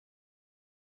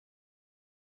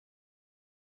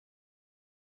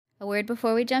A word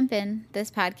before we jump in,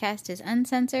 this podcast is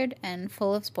uncensored and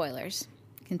full of spoilers.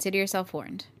 Consider yourself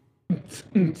warned.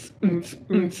 Takes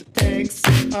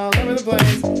all over the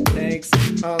place.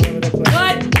 Takes all over the place.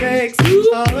 What? Takes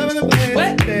all over the place.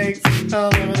 What? Takes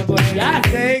all over the place.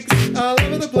 Yes. Takes all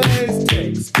over the place.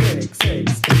 Takes all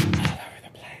over the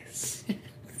place.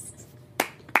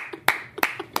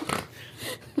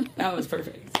 That was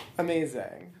perfect.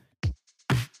 Amazing.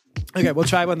 Okay, we'll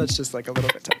try one that's just like a little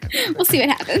bit technical. We'll see what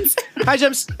happens. Hi,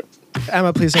 James.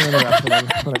 Emma, please don't interrupt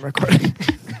when I'm recording.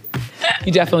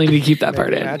 You definitely need to keep that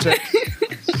part in. Magic.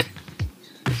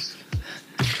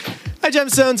 Hi,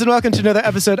 Gemstones, and welcome to another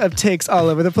episode of Takes All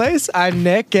Over the Place. I'm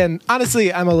Nick, and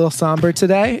honestly, I'm a little somber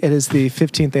today. It is the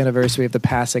 15th anniversary of the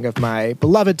passing of my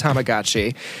beloved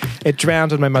Tamagotchi. It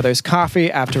drowned in my mother's coffee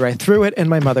after I threw it in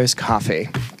my mother's coffee.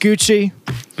 Gucci,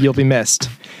 you'll be missed.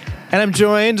 And I'm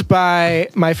joined by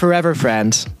my forever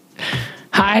friend.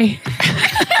 Hi.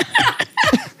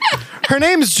 Her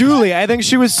name's Julie. I think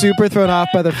she was super thrown off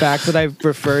by the fact that I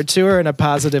referred to her in a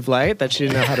positive light, that she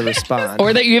didn't know how to respond.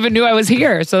 Or that you even knew I was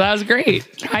here, so that was great.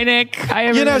 Hi, Nick. Hi,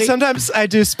 everybody. You know, sometimes I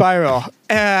do spiral.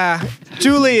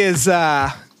 Julie is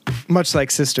much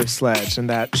like Sister Sledge in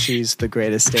that she's the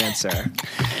greatest dancer.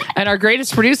 And our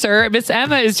greatest producer, Miss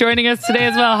Emma, is joining us today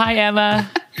as well. Hi, Emma.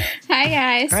 Hi,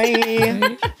 guys.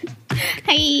 Hi.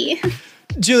 Hi.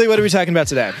 Julie, what are we talking about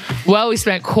today? Well, we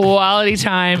spent quality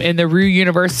time in the Rue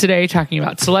universe today talking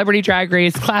about Celebrity Drag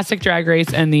Race, Classic Drag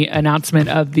Race, and the announcement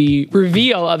of the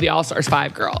reveal of the All-Stars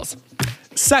 5 girls.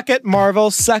 Suck it, Marvel.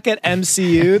 Suck it,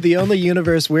 MCU. The only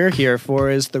universe we're here for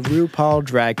is the RuPaul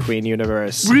Drag Queen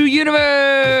universe. Rue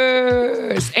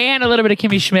universe! And a little bit of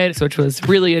Kimmy Schmidt, which was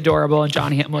really adorable, and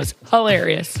John Hamm was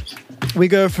hilarious. We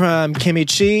go from Kimmy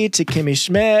Chi to Kimmy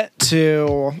Schmidt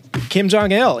to Kim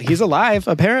Jong-il. He's alive,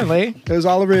 apparently. It was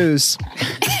all a ruse.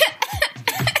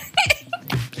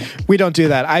 We don't do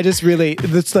that.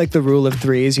 It's like the rule of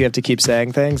threes. You have to keep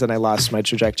saying things, and I lost my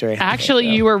trajectory. Actually,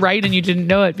 you were right, and you didn't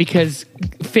know it because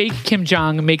fake Kim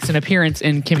Jong makes an appearance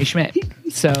in Kimmy Schmidt.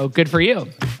 So good for you.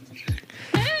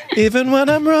 Even when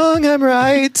I'm wrong, I'm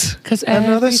right. Because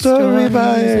another story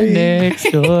by Nick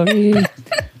story.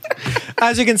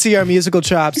 As you can see, our musical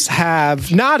chops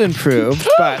have not improved,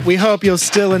 but we hope you'll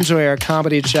still enjoy our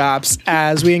comedy chops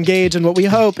as we engage in what we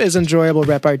hope is enjoyable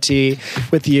repartee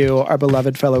with you, our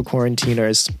beloved fellow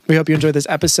quarantiners. We hope you enjoyed this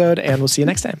episode, and we'll see you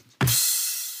next time.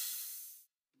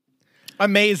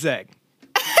 Amazing.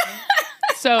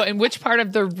 So, in which part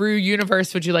of the Rue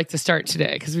universe would you like to start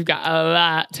today? Because we've got a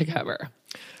lot to cover.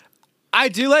 I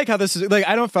do like how this is, like,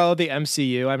 I don't follow the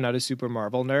MCU. I'm not a super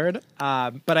Marvel nerd,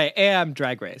 but I am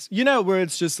Drag Race. You know, where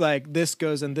it's just like, this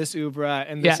goes in this oeuvre,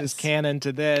 and this is canon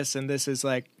to this, and this is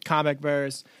like comic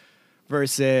verse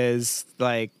versus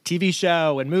like TV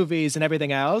show and movies and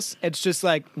everything else. It's just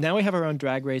like, now we have our own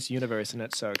Drag Race universe, and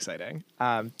it's so exciting.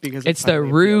 Because it's the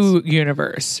Rue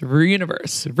universe. Rue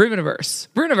universe. Rue universe.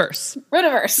 Rue universe. Rue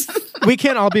universe. We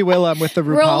can't all be Willem with the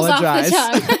Rolls off RuPaologize.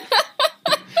 the tongue.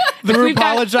 The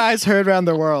RuPaologize heard around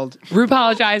the world.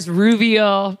 RuPaologize,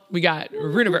 Ruveal. We got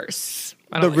Runiverse.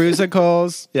 The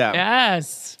Rusicals. Yeah.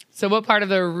 Yes. So what part of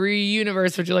the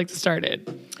Rue-universe would you like to start in?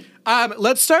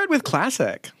 Let's start with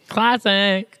classic.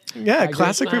 Classic. Yeah, Drag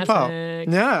classic Race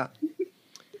RuPaul. Yeah.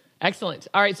 Excellent.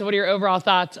 All right, so what are your overall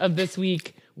thoughts of this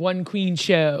week One Queen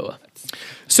show?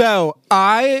 So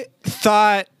I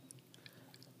thought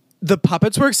the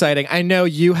puppets were exciting. I know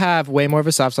you have way more of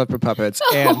a soft spot for puppets,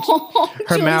 and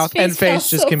her Julie's mouth and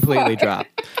face just so completely far.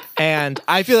 dropped. And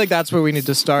I feel like that's where we need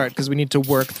to start, because we need to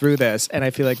work through this. And I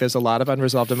feel like there's a lot of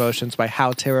unresolved emotions by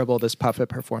how terrible this puppet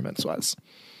performance was.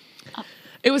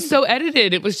 It was so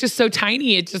edited. It was just so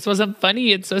tiny. It just wasn't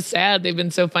funny. It's so sad. They've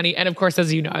been so funny. And of course,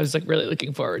 as you know, I was like really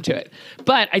looking forward to it.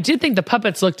 But I did think the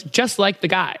puppets looked just like the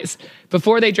guys.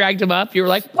 Before they dragged them up, you were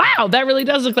like, wow, that really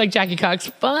does look like Jackie Cox.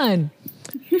 Fun.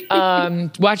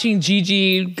 Watching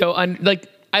Gigi go on, like,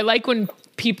 I like when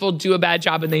people do a bad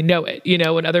job and they know it, you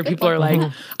know, when other people are like,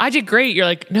 I did great. You're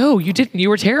like, no, you didn't. You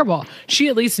were terrible. She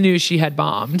at least knew she had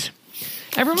bombed.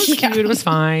 Everyone was cute. It was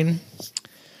fine.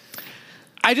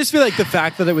 I just feel like the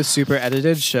fact that it was super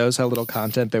edited shows how little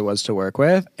content there was to work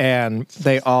with, and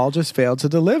they all just failed to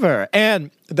deliver. And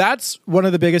that's one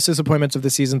of the biggest disappointments of the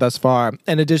season thus far.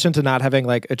 In addition to not having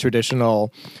like a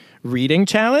traditional reading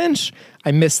challenge,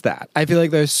 I miss that. I feel like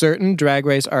there's certain Drag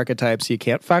Race archetypes you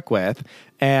can't fuck with,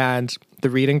 and the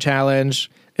reading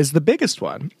challenge is the biggest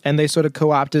one. And they sort of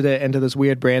co-opted it into this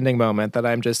weird branding moment that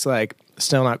I'm just like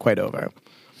still not quite over.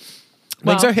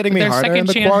 Well, things are hitting me harder in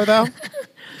the core, though.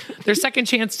 Their second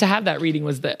chance to have that reading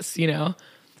was this, you know?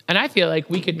 And I feel like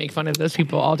we could make fun of those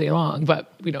people all day long,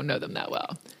 but we don't know them that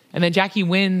well. And then Jackie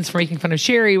wins for making fun of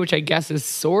Sherry, which I guess is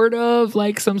sort of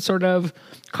like some sort of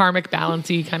karmic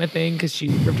balancy kind of thing because she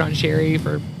ripped on Sherry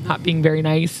for not being very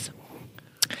nice.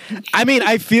 I mean,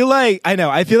 I feel like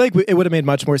it would have made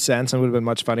much more sense and would have been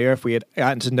much funnier if we had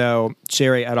gotten to know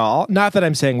Sherry at all. Not that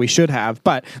I'm saying we should have,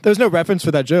 but there's no reference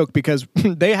for that joke because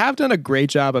they have done a great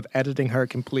job of editing her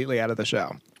completely out of the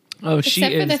show. Oh, she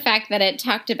Except is. for the fact that it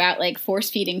talked about like force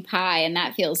feeding pie, and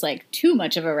that feels like too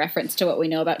much of a reference to what we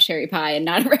know about Sherry Pie, and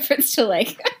not a reference to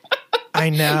like I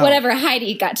know whatever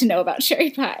Heidi got to know about Sherry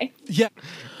Pie. Yeah,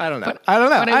 I don't know. But I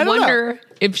don't wonder know.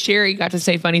 if Sherry got to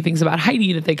say funny things about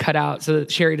Heidi that they cut out so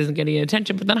that Sherry doesn't get any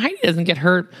attention, but then Heidi doesn't get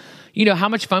hurt. You know, how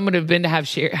much fun would it have been to have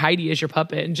Heidi as your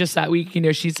puppet? And just that week, you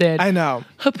know, she said, I know.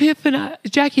 Epiphany.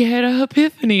 Jackie had a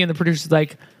epiphany. And the producer's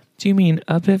like, do you mean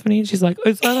epiphany? And she's like,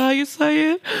 is that how you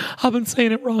say it? I've been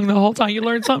saying it wrong the whole time. You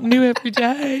learn something new every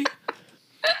day.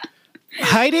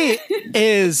 Heidi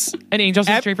is An angel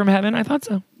sent straight from heaven? I thought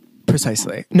so.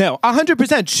 precisely. No,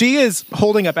 100%. She is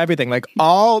holding up everything. Like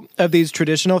all of these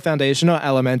traditional foundational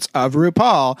elements of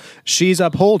RuPaul, she's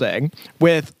upholding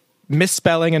with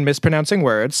misspelling and mispronouncing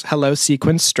words. Hello,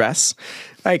 sequence stress.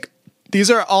 Like these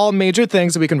are all major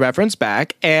things that we can reference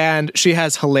back. And she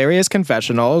has hilarious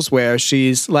confessionals where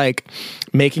she's like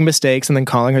making mistakes and then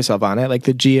calling herself on it. Like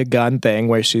the Gia Gunn thing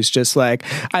where she's just like,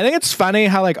 I think it's funny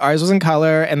how like ours was in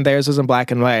color and theirs was in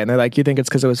black and white. And they're like, you think it's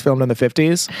because it was filmed in the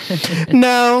 50s?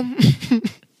 No.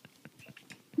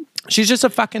 She's just a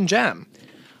fucking gem.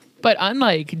 But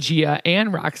unlike Gia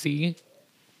and Roxy,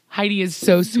 Heidi is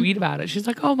so sweet about it. She's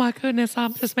like, oh my goodness, I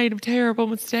just made a terrible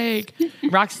mistake.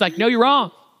 Roxy's like, no, you're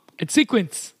wrong. It's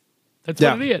sequence. That's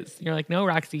what it is. You're like, no,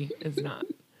 Roxy is not.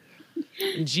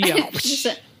 And Gia.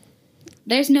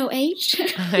 There's no H.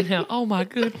 I know. Oh my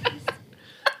goodness.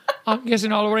 I'm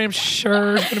guessing all of Ram's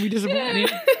sure is going to be disappointed.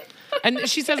 And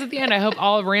she says at the end, I hope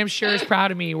all of Ram's sure is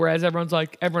proud of me. Whereas everyone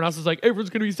else is like,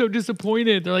 everyone's going to be so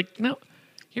disappointed. They're like, no,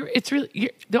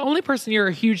 the only person you're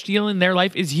a huge deal in their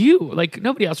life is you. Like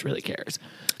nobody else really cares.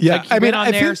 Yeah. Like, I mean,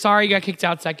 on there. Sorry, you got kicked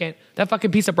out second. That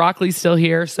fucking piece of broccoli's still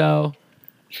here. So.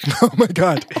 Oh my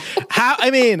God.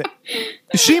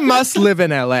 She must live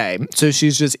in LA. So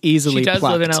she's just easily She does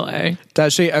plucked. live in LA.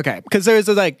 Does she? Okay. Because I was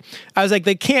like,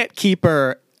 they can't keep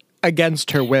her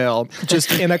against her will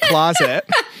just in a closet.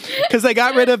 Because they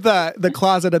got rid of the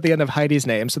closet at the end of Heidi's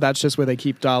name. So that's just where they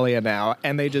keep Dahlia now.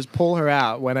 And they just pull her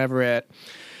out whenever it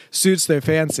suits their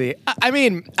fancy. I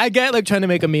mean, I get like trying to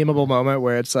make a memeable moment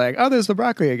where it's like, oh, there's the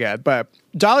broccoli again. But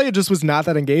Dahlia just was not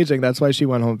that engaging. That's why she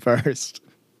went home first.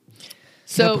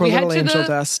 So we had to angel the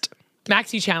dust.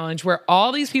 Maxi Challenge where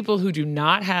all these people who do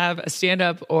not have a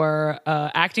stand-up or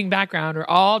acting background are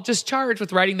all just charged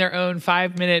with writing their own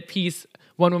 5-minute piece,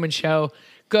 one-woman show.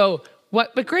 Go,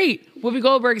 what? But great, Whoopi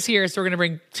Goldberg's here, so we're going to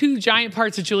bring 2 giant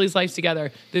parts of Julie's life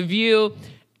together, The View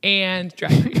and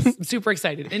Drag Race. I'm super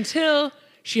excited until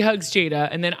she hugs Jada,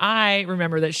 and then I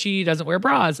remember that she doesn't wear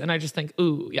bras, and I just think,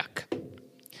 ooh, yuck.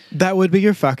 That would be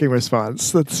your fucking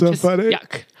response. That's so Just funny.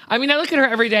 yuck. I mean, I look at her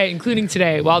every day, including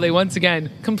today, while they once again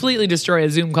completely destroy a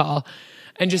Zoom call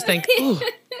and just think, ooh,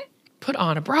 put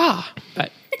on a bra.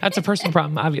 But that's a personal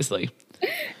problem, obviously.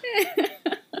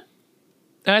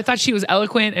 And I thought she was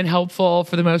eloquent and helpful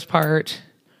for the most part.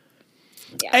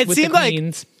 Yeah. It with seemed the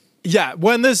queens. Yeah,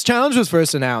 when this challenge was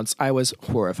first announced, I was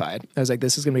horrified. I was like,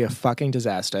 this is going to be a fucking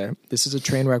disaster. This is a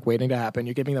train wreck waiting to happen.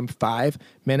 You're giving them 5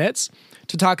 minutes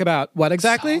to talk about what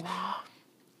exactly?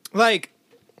 Like,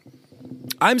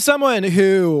 I'm someone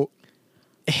who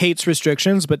hates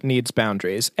restrictions but needs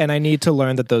boundaries, and I need to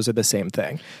learn that those are the same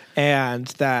thing. And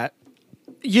that,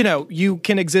 you know, you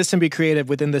can exist and be creative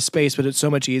within this space, but it's so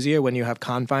much easier when you have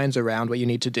confines around what you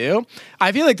need to do.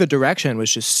 I feel like the direction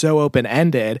was just so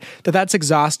open-ended that that's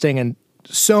exhausting and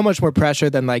so much more pressure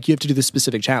than like you have to do this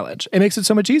specific challenge. It makes it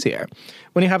so much easier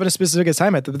when you have a specific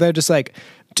assignment that they're just like,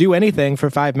 do anything for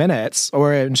 5 minutes,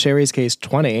 or in Sherry's case,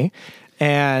 20,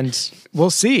 and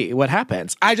we'll see what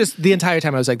happens. The entire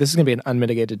time I was like, this is going to be an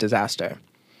unmitigated disaster.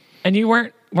 And you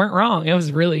weren't wrong. It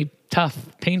was really tough,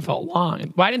 painful,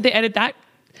 long. Why didn't they edit that?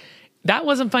 That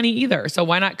wasn't funny either. So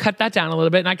why not cut that down a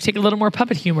little bit and I could take a little more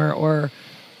puppet humor? Or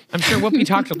I'm sure Whoopi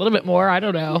talked a little bit more. I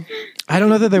don't know. I don't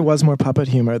know that there was more puppet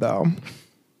humor though.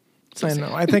 I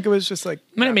know. I think it was just like,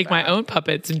 I'm going to make my own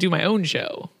puppets and do my own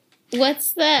show. What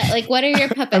are your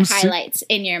puppet highlights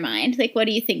in your mind? Like, what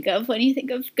do you think of when you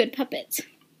think of good puppets?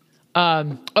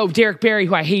 Derek Barry,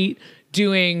 who I hate,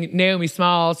 doing Naomi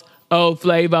Smalls. Oh,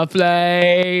 Flavor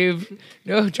Flav.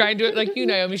 No, try and do it like you,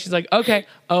 Naomi. She's like, okay.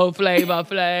 Oh, Flavor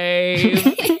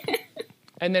Flav.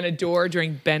 And then Adore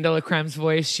doing Ben de la Creme's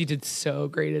voice. She did so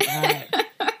great at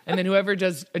that. And then whoever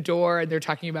does Adore and they're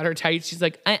talking about her tights, she's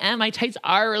like, my tights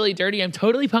are really dirty. I'm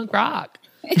totally punk rock.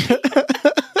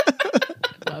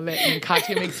 Love it. And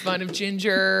Katya makes fun of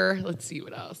Ginger. Let's see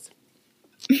what else.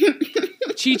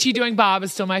 Chi-Chi doing Bob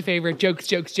is still my favorite.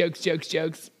 Jokes.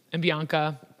 And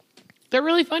Bianca. They're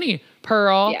really funny.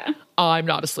 Pearl. Yeah. I'm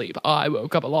not asleep. I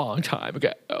woke up a long time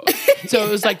ago. So it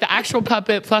was like the actual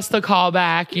puppet plus the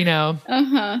callback, you know.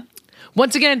 Uh-huh.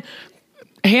 Once again,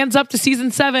 hands up to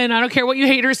season 7. I don't care what you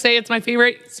haters say. It's my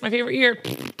favorite. It's my favorite year.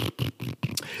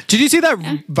 Did you see that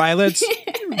Violet's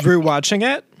rewatching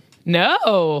it?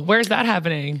 No. Where's that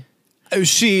happening?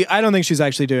 I don't think she's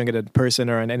actually doing it in person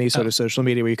or on any sort of social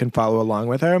media where you can follow along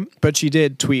with her. But she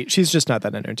did tweet. She's just not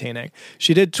that entertaining.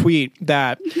 She did tweet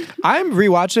that I'm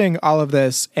rewatching all of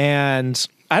this and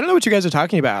I don't know what you guys are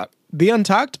talking about. The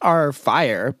Untucked are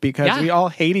fire because we all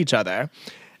hate each other.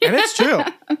 And it's true.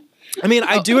 I mean,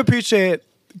 I do appreciate...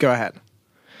 Go ahead.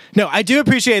 No, I do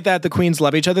appreciate that the queens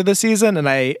love each other this season, and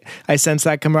I sense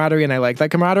that camaraderie, and I like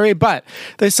that camaraderie. But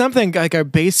there's something like our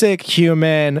basic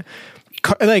human...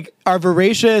 Like our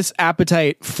voracious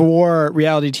appetite for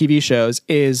reality TV shows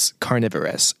is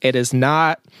carnivorous. It is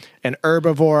not an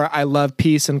herbivore. I love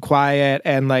peace and quiet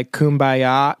and like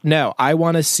kumbaya. No, I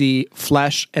want to see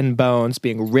flesh and bones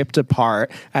being ripped apart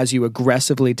as you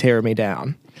aggressively tear me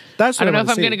down. That's what I don't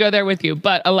know if I'm going to go there with you,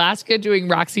 but Alaska doing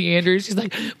Roxy Andrews, she's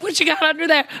like, what you got under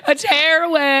there? A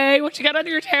tearaway. What you got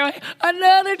under your tearaway?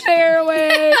 Another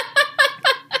tearaway.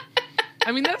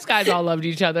 I mean, those guys all loved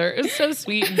each other. It was so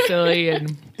sweet and silly,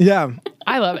 and Yeah.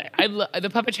 I love it. The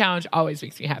puppet challenge always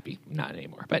makes me happy. Not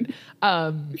anymore, but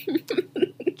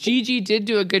Gigi did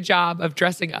do a good job of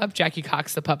dressing up Jackie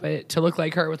Cox the puppet to look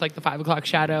like her with like the 5 o'clock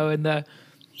shadow and the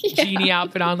genie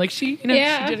outfit on. Like she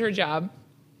did her job.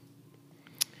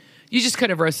 You just could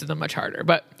have roasted them much harder,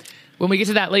 but when we get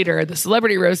to that later, the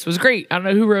celebrity roast was great. I don't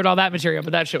know who wrote all that material,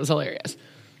 but that shit was hilarious.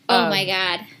 Oh my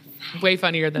God. Way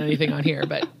funnier than anything on here,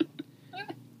 but.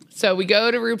 So we go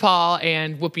to RuPaul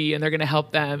and Whoopi, and they're going to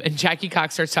help them. And Jackie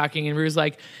Cox starts talking, and Ru's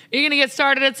like, "Are you going to get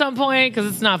started at some point?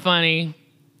 Because it's not funny.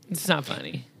 It's not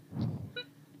funny.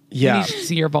 Yeah. We need to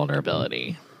see your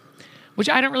vulnerability," which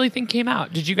I don't really think came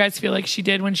out. Did you guys feel like she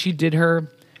did when she did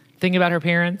her thing about her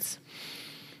parents?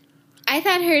 I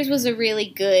thought hers was a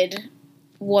really good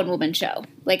one-woman show.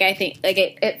 Like, I think, like,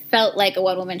 it felt like a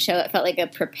one-woman show. It felt like a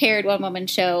prepared one-woman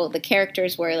show. The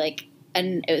characters were, like,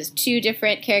 and it was 2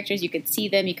 different characters. You could see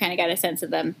them. You kind of got a sense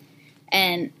of them.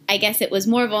 And I guess it was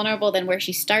more vulnerable than where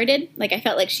she started. Like, I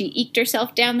felt like she eked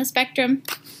herself down the spectrum.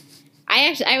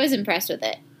 I was impressed with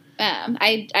it.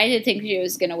 I did think she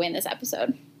was going to win this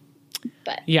episode.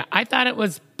 But yeah, I thought it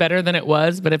was better than it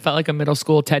was, but it felt like a middle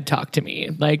school TED Talk to me.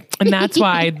 Like, and that's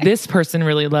why this person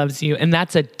really loves you. And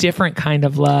that's a different kind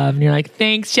of love. And you're like,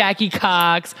 thanks, Jackie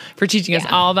Cox, for teaching us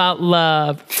all about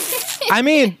love. I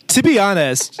mean, to be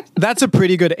honest, that's a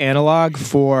pretty good analog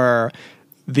for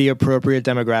the appropriate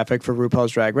demographic for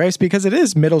RuPaul's Drag Race because it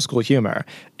is middle school humor.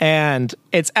 And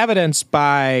it's evidenced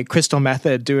by Crystal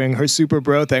Method doing her super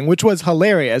bro thing, which was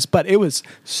hilarious, but it was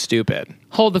stupid.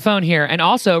 Hold the phone here. And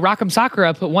also, Rock'em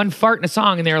Sakura put one fart in a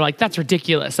song, and they were like, that's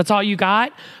ridiculous. That's all you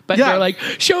got? But they're like,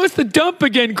 show us the dump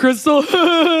again, Crystal.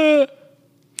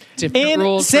 Different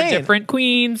rules for different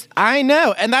queens. I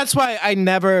know. And that's why I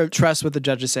never trust what the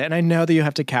judges say. And I know that you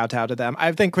have to kowtow to them.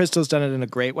 I think Crystal's done it in a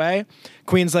great way.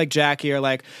 Queens like Jackie are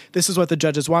like, this is what the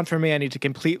judges want from me. I need to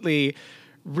completely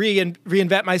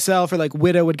reinvent myself. Or like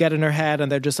Widow would get in her head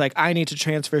and they're just like, I need to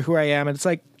transfer who I am. And it's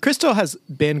like, Crystal has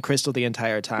been Crystal the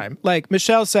entire time. Like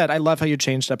Michelle said, I love how you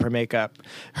changed up her makeup.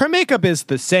 Her makeup is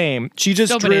the same. She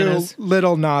just drew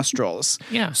little nostrils.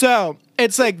 Yeah. So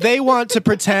it's like they want to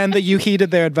pretend that you heeded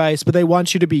their advice, but they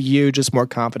want you to be you just more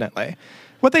confidently.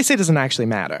 What they say doesn't actually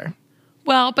matter.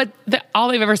 Well, but all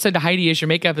they've ever said to Heidi is your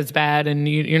makeup is bad and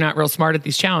you're not real smart at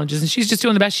these challenges. And she's just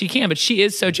doing the best she can. But she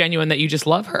is so genuine that you just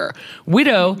love her.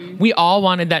 Widow, we all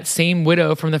wanted that same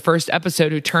Widow from the first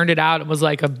episode who turned it out and was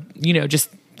like, just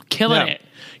killing it.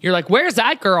 You're like, where's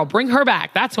that girl? Bring her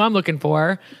back. That's what I'm looking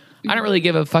for. I don't really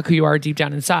give a fuck who you are deep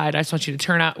down inside. I just want you to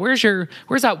turn out. Where's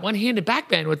that one-handed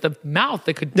backbend with the mouth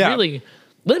that could really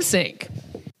lip sync?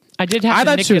 I did have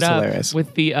to nick it up hilarious.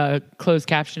 With the closed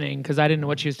captioning because I didn't know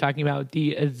what she was talking about.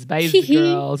 The Spice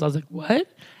Girls. I was like, what?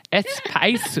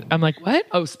 Spice? I'm like, what?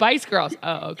 Oh, Spice Girls.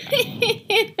 Oh,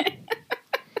 okay.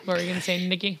 What were you going to say,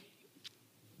 Nikki?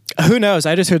 Who knows?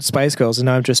 I just heard Spice Girls and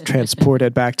now I'm just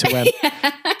transported back to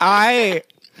when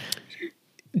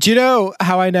Do you know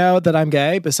how I know that I'm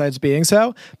gay besides being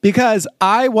so? Because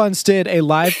I once did a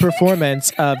live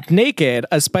performance of Naked,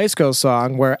 a Spice Girls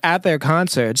song, where at their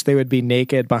concerts they would be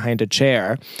naked behind a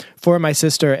chair for my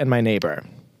sister and my neighbor.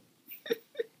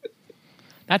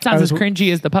 That sounds as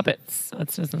cringy as the puppets. That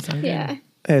doesn't sound Yeah.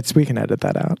 good. We can edit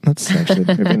that out. That's actually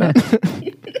maybe not.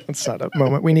 That's not a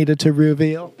moment we needed to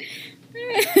reveal.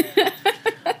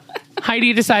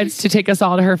 Heidi decides to take us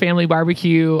all to her family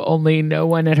barbecue, only no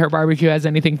one at her barbecue has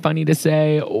anything funny to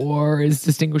say or is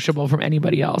distinguishable from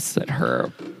anybody else at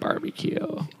her barbecue.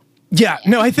 Yeah,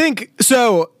 no, I think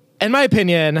so. In my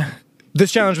opinion,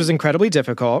 this challenge was incredibly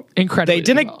difficult. Incredibly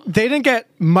difficult. They didn't get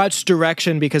much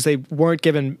direction because they weren't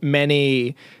given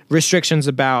many restrictions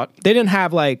about. They didn't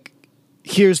have like,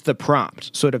 here's the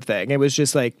prompt sort of thing. It was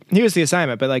just like, here's the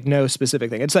assignment, but like no specific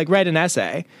thing. It's like write an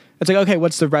essay. It's like, okay,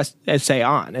 what's the rest essay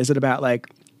on? Is it about like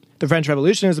the French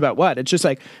Revolution? Is it about what? It's just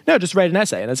like, no, just write an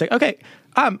essay. And it's like, okay,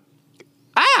 about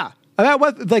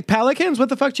what? Like pelicans? What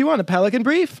the fuck do you want? A pelican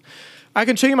brief? I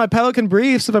can show you my pelican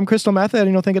briefs if I'm Crystal Method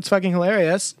and you'll think it's fucking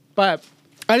hilarious. But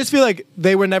I just feel like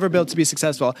they were never built to be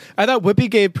successful. I thought Whoopi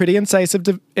gave pretty incisive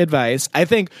advice. I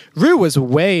think Rue was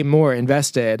way more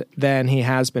invested than he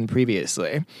has been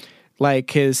previously.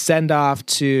 Like his send-off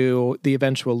to the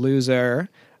eventual loser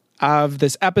of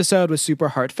this episode was super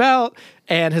heartfelt,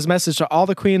 and his message to all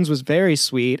the queens was very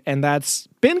sweet, and that's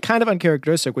been kind of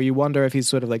uncharacteristic, where you wonder if he's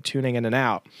sort of like tuning in and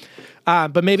out.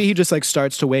 But maybe he just like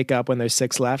starts to wake up when there's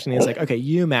 6 left, and he's like, okay,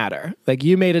 you matter. Like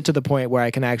you made it to the point where I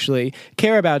can actually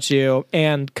care about you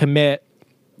and commit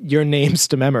your names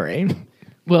to memory.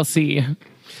 We'll see.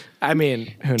 I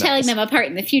mean, who knows? Telling them apart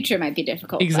in the future might be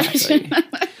difficult. Exactly.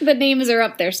 The names are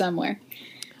up there somewhere.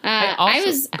 I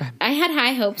Okay. had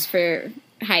high hopes for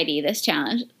Heidi this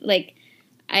challenge. Like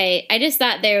I just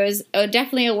thought there was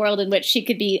definitely a world in which she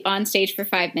could be on stage for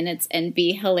 5 minutes and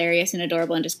be hilarious and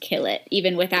adorable and just kill it,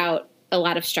 even without a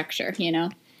lot of structure, you know?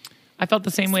 I felt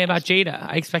the same way about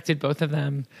Jada. I expected both of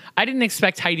them. I didn't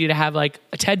expect Heidi to have like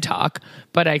a TED Talk,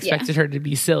 but I expected her to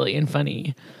be silly and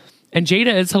funny. And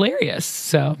Jada is hilarious.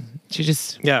 So she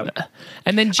just... Yeah.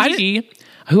 And then Gigi,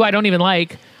 who I don't even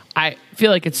like, I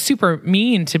feel like it's super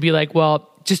mean to be like, well,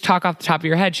 just talk off the top of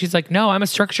your head. She's like, no, I'm a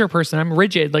structure person. I'm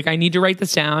rigid. Like, I need to write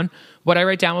this down. What I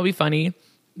write down will be funny.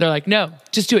 They're like, no,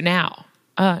 just do it now.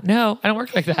 No, I don't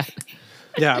work like that.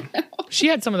 Yeah. She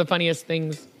had some of the funniest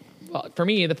things. Well, for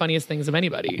me, the funniest things of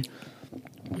anybody.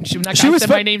 When that She guy was said,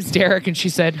 my name's Derek, and she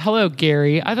said, hello,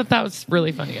 Gary. I thought that was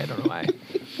really funny. I don't know why.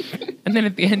 And then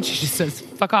at the end, she just says,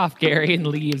 fuck off, Gary, and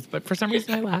leaves. But for some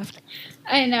reason, I laughed.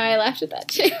 I know, I laughed at that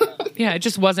too. Yeah, it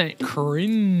just wasn't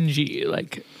cringy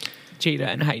like Jada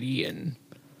and Heidi. And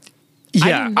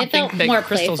Yeah. I It felt think that more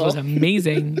Crystal's playful. was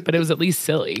amazing, but it was at least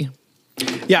silly.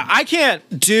 Yeah, I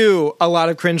can't do a lot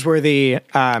of cringeworthy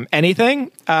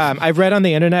anything. I've read on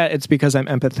the internet it's because I'm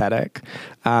empathetic.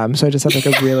 So I just have like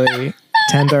a really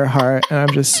tender heart, and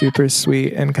I'm just super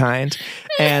sweet and kind.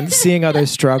 And seeing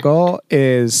others struggle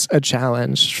is a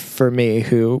challenge for me,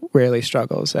 who rarely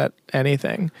struggles at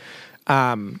anything.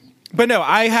 But no,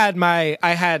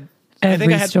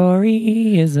 Every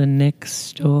story is a Nick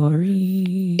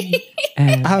story.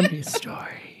 Every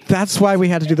story. That's why we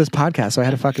had to do this podcast, so I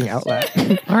had a fucking outlet.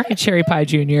 All right, Cherry Pie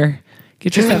Jr.,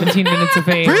 get your 17 minutes of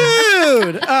fame.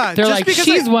 Rude! They're like,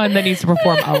 she's one that needs to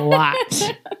perform a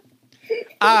lot.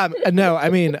 No, I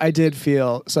mean, I did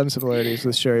feel some similarities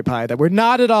with Sherry Pie that were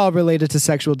not at all related to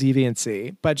sexual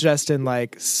deviancy, but just in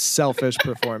like selfish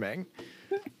performing,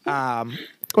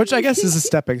 which I guess is a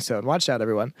stepping stone. Watch out,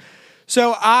 everyone.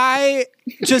 So I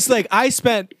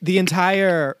spent the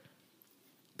entire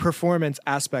performance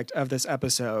aspect of this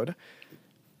episode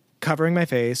covering my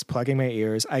face, plugging my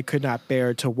ears. I could not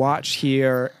bear to watch,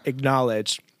 hear,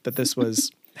 acknowledge that this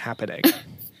was happening.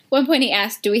 One point he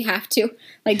asked, do we have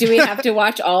to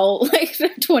watch all like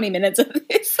 20 minutes of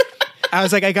this? I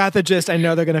was like, I got the gist. I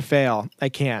know they're going to fail. I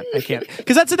can't.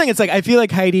 Because that's the thing. It's like, I feel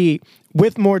like Heidi,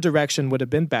 with more direction, would have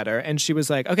been better. And she was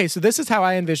like, okay, so this is how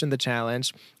I envision the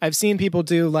challenge. I've seen people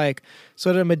do like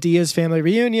sort of Medea's family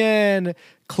reunion,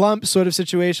 clump sort of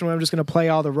situation where I'm just going to play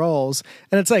all the roles.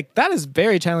 And it's like, that is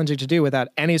very challenging to do without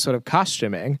any sort of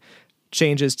costuming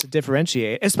changes to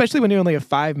differentiate, especially when you only have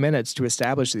 5 minutes to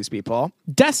establish these people.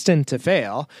 Destined to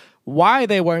fail. Why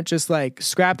they weren't just like,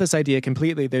 scrap this idea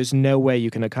completely. There's no way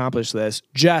you can accomplish this.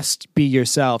 Just be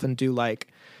yourself and do like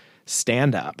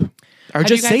stand up. Or Have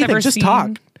just you guys say ever things. Just seen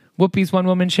talk. Whoopi's one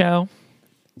woman show?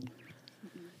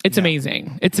 It's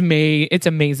amazing. It's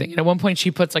amazing. And at one point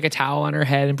she puts like a towel on her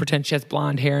head and pretends she has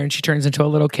blonde hair and she turns into a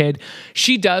little kid.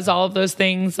 She does all of those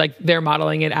things. Like they're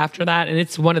modeling it after that. And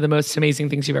it's one of the most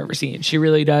amazing things you've ever seen. She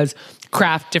really does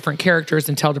craft different characters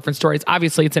and tell different stories.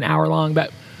 Obviously it's an hour long,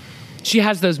 but she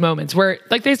has those moments where,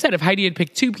 like they said, if Heidi had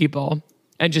picked 2 people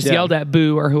and just yelled at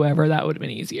Boo or whoever, that would have been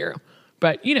easier.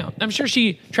 But, you know, I'm sure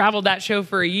she traveled that show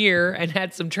for a year and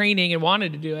had some training and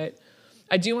wanted to do it.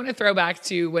 I do want to throw back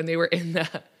to when they were in the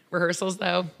rehearsals,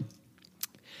 though.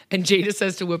 And Jada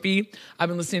says to Whoopi, I've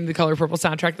been listening to the Color Purple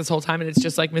soundtrack this whole time, and it's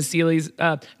just like Miss Seeley's,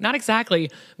 not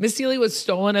exactly. Miss Seeley was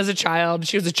stolen as a child.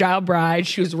 She was a child bride.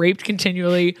 She was raped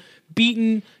continually,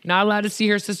 beaten, not allowed to see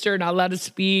her sister, not allowed to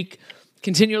speak,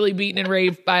 continually beaten and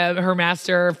raped by her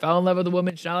master, fell in love with a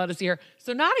woman, she's not allowed to see her.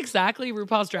 So not exactly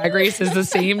RuPaul's Drag Race is the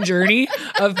same journey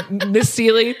of Miss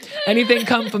Seeley. Anything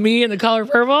come for me in the Color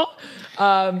Purple?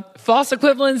 False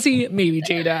equivalency? Maybe,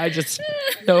 Jada.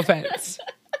 No offense.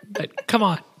 But come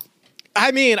on.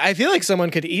 I mean, I feel like someone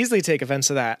could easily take offense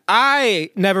to that. I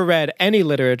never read any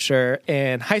literature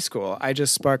in high school. I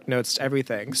just spark notes to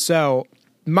everything. So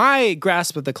my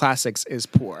grasp of the classics is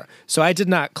poor. So I did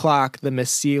not clock the Miss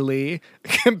Seeley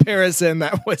comparison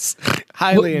that was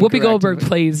highly incorrect. Whoopi Goldberg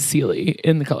plays Seeley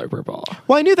in The Color Purple.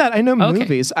 Well, I knew that. I know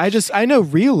movies. I know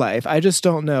real life. I just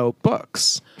don't know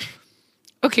books.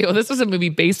 Okay, well, this was a movie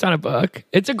based on a book.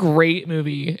 It's a great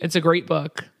movie. It's a great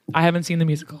book. I haven't seen the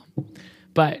musical,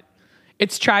 but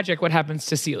it's tragic what happens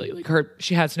to Seeley. Like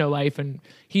she has no life, and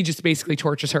he just basically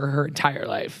tortures her entire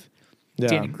life. Yeah.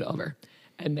 Danny Glover,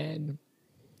 and then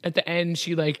at the end,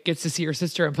 she like gets to see her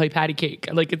sister and play patty cake.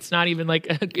 Like it's not even like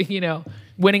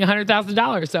winning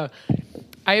 $100,000. So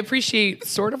I appreciate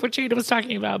sort of what Jada was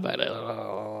talking about, but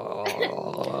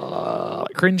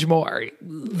cringe more.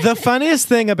 The funniest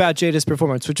thing about Jada's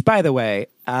performance, which by the way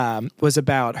was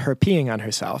about her peeing on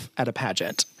herself at a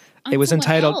pageant. It was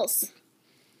entitled. Else.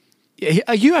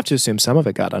 You have to assume some of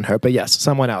it got on her, but yes,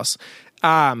 someone else.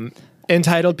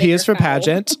 Entitled P is for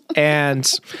Pageant,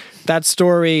 and that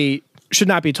story should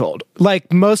not be told.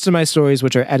 Like most of my stories,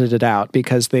 which are edited out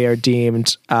because they are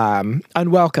deemed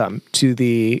unwelcome to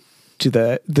the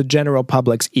general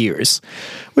public's ears,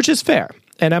 which is fair.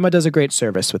 And Emma does a great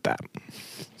service with that.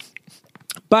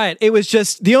 But it was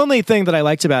just, the only thing that I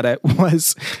liked about it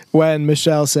was when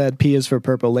Michelle said P is for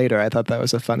purple later. I thought that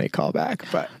was a funny callback,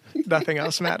 but nothing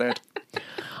else mattered.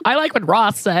 I like what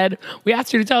Ross said. We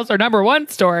asked you to tell us our number one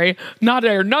story, not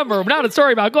a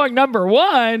story about going number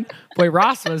one. Boy,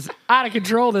 Ross was out of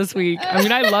control this week. I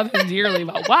mean, I love him dearly,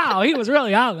 but wow, he was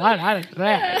really out of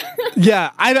that.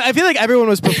 Yeah, I feel like everyone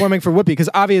was performing for Whoopi because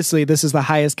obviously this is the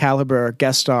highest caliber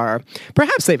guest star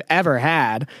perhaps they've ever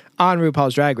had on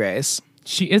RuPaul's Drag Race.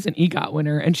 She is an EGOT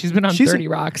winner, and she's been on 30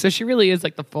 Rock, so she really is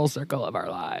like the full circle of our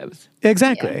lives.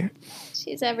 Exactly. Yeah.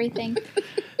 She's everything.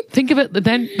 Think of it,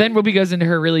 then Whoopi goes into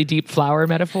her really deep flower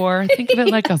metaphor. Think of it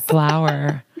like a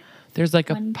flower. There's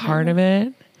like a part of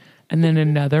it, and then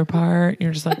another part.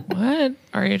 You're just like, what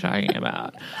are you talking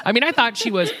about? I mean, I thought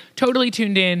she was totally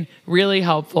tuned in, really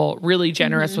helpful, really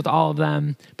generous with all of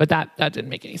them, but that didn't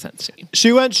make any sense to me.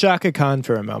 She went Shaka Khan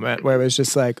for a moment where it was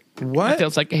just like, what? It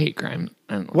feels like a hate crime.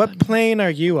 What plane are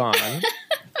you on?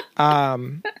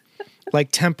 Like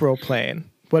temporal plane.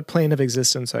 What plane of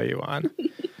existence are you on?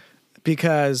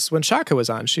 Because when Shaka was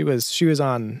on, she was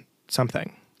on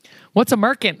something. What's a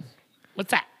Merkin?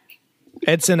 What's that?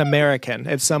 It's an American.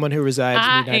 It's someone who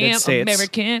resides in the United States.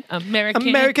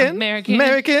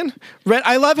 American.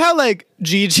 I love how like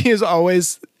Gigi is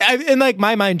always, in like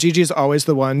my mind, Gigi is always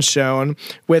the one shown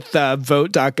with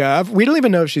vote.gov. We don't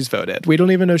even know if she's voted. We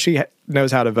don't even know she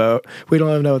knows how to vote. We don't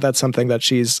even know if that's something that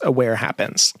she's aware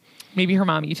happens. Maybe her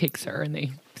mommy takes her and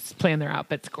they plan their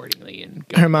outfits accordingly. And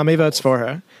her mommy votes for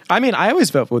her. I mean, I always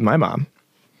vote with my mom.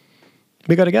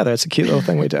 We go together. It's a cute little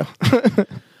thing we do.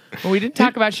 Well, we didn't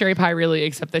talk about Sherry Pie really,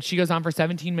 except that she goes on for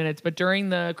 17 minutes. But during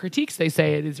the critiques, they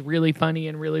say it is really funny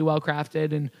and really well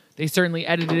crafted. And they certainly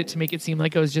edited it to make it seem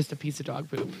like it was just a piece of dog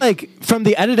poop. Like from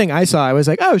the editing I saw, I was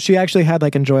like, oh, she actually had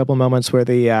like enjoyable moments where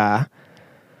the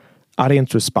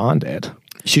audience responded.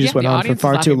 She just went on for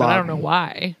far too long. I don't know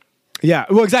why. Yeah,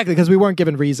 well, exactly, because we weren't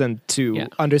given reason to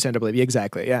understandably.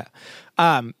 Exactly, yeah.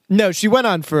 No, she went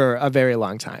on for a very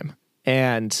long time.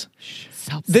 And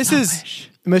this is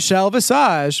Michelle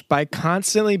Visage, by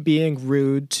constantly being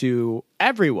rude to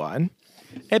everyone,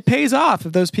 it pays off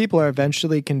if those people are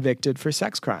eventually convicted for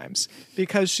sex crimes.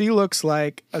 Because she looks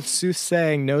like a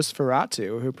soothsaying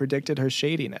Nosferatu who predicted her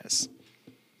shadiness.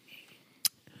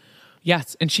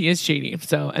 Yes, and she is shady.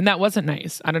 So, and that wasn't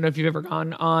nice. I don't know if you've ever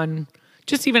gone on...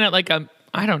 just even at like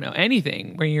I don't know,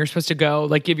 anything where you're supposed to go,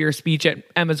 like give your speech at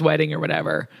Emma's wedding or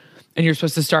whatever, and you're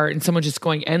supposed to start and someone just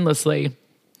going endlessly.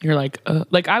 You're like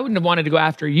I wouldn't have wanted to go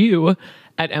after you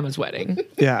at Emma's wedding.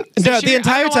 Yeah. So no, the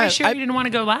entire time. Sherry didn't want to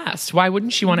go last. Why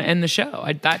wouldn't she want to end the show?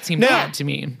 That seemed odd to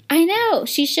me. I know.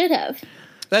 She should have.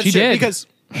 She did. Because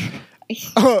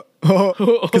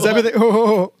everything.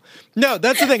 No,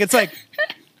 that's the thing. It's like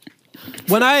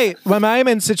when I'm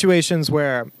in situations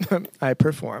where I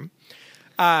perform,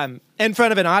 in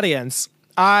front of an audience,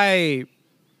 I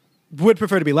would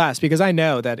prefer to be last because I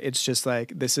know that it's just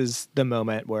like this is the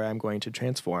moment where I'm going to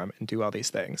transform and do all these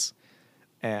things.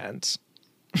 And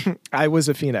I was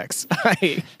a phoenix.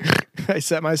 I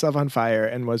set myself on fire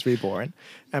and was reborn.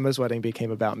 Emma's wedding became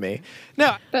about me.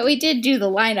 No, But we did do the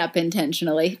lineup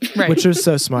intentionally. Right. which was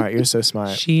so smart. You're so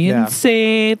smart. She and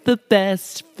save the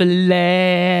best for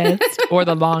last. Or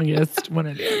the longest. One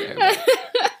or the other.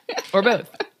 Or both.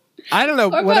 I don't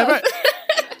know. Or Whatever.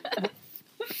 both.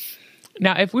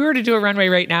 Now, if we were to do a runway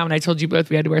right now and I told you both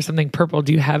we had to wear something purple,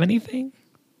 do you have anything?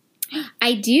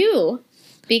 I do,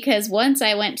 because once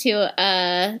I went to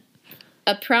a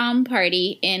prom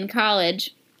party in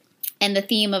college, and the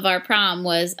theme of our prom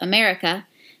was America,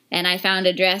 and I found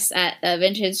a dress at a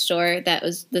vintage store that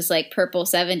was this like purple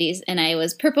 70s, and I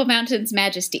was Purple Mountain's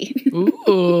Majesty.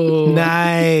 Ooh.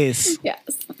 Nice. Yes.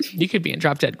 You could be in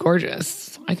Drop Dead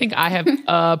Gorgeous. I think I have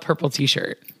a purple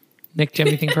t-shirt. Nick, do you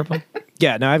have anything purple?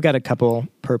 Yeah, no, I've got a couple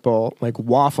purple like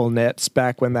waffle knits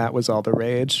back when that was all the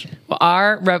rage. Well,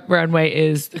 our runway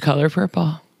is the color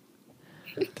purple.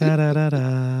 Da, da, da,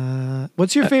 da.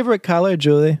 What's your favorite color,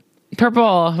 Julie?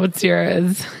 Purple. What's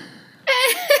yours?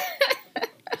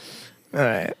 All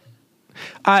right.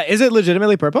 Is it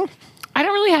legitimately purple? I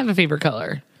don't really have a favorite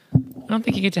color. I don't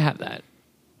think you get to have that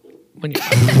when you're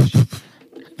college.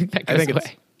 I think that I goes think away.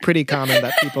 it's pretty common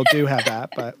that people do have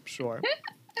that, but sure.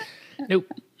 Nope.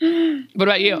 What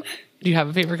about you? Do you have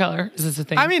a favorite color? Is this a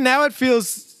thing? I mean, now it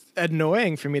feels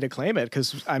annoying for me to claim it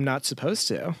because I'm not supposed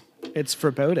to. It's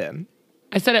forbidden.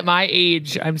 I said at my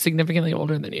age, I'm significantly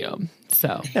older than you.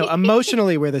 So No,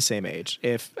 emotionally, we're the same age.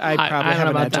 If I I probably don't have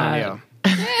an know edge about on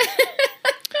you.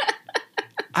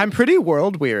 I'm pretty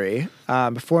world weary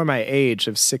for my age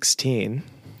of 16.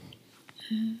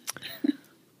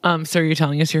 so you're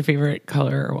telling us your favorite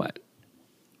color or what?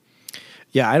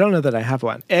 Yeah, I don't know that I have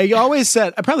one. You always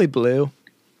said probably blue.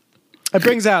 It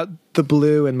brings out the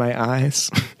blue in my eyes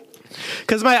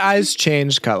because my eyes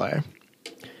change color.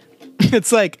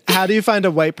 It's like, how do you find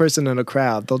a white person in a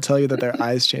crowd? They'll tell you that their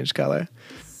eyes change color.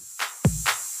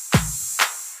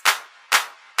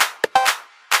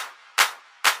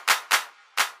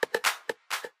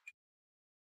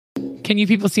 Can you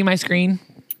people see my screen?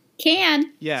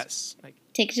 Can. Yes.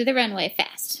 Take it to the runway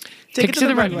fast. Take it to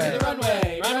the runway.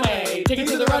 Runway, take it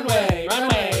to the runway,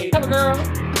 runway. Come on, girl.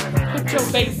 Put your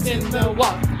face in the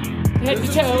water. Head to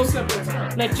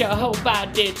toe. Let your whole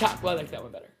body talk. Well, I like that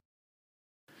one better.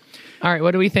 All right,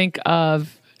 what do we think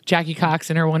of Jackie Cox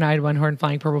and her one-eyed, one-horned,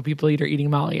 flying purple people eater eating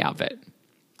Molly outfit?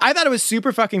 I thought it was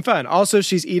super fucking fun. Also,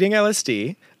 she's eating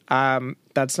LSD.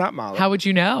 That's not Molly. How would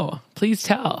you know? Please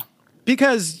tell.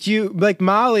 Because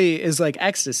Molly is like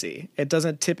ecstasy. It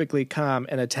doesn't typically come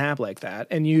in a tab like that.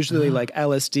 And usually like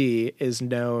LSD is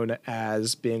known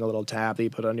as being a little tab that you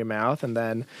put on your mouth and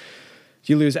then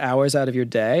you lose hours out of your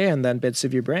day and then bits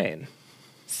of your brain.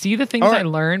 See the things I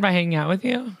learned by hanging out with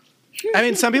you? I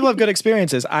mean, some people have good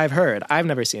experiences. I've heard. I've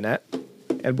never seen it.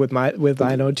 And with my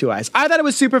own two eyes. I thought it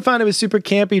was super fun. It was super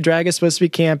campy. Drag is supposed to be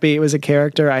campy. It was a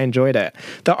character. I enjoyed it.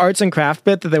 The arts and craft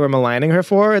bit that they were maligning her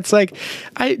for, it's like,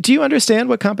 do you understand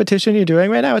what competition you're doing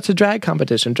right now? It's a drag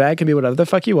competition. Drag can be whatever the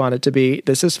fuck you want it to be.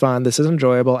 This is fun. This is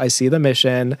enjoyable. I see the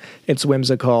mission. It's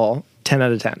whimsical. 10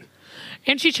 out of 10.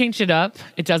 And she changed it up.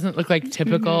 It doesn't look like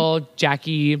typical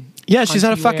Jackie. Yeah, she's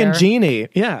not a fucking wear. genie.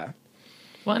 Yeah.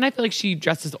 Well, and I feel like she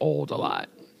dresses old a lot.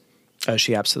 Oh,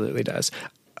 she absolutely does.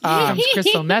 Comes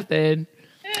Crystal Method.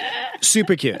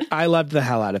 Super cute. I loved the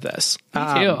hell out of this. Me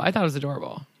too. I thought it was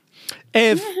adorable.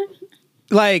 If,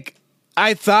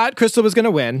 I thought Crystal was going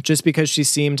to win just because she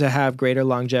seemed to have greater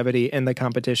longevity in the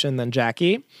competition than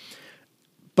Jackie.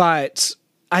 But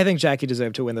I think Jackie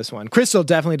deserved to win this one. Crystal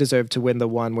definitely deserved to win the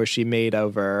one where she made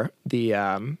over the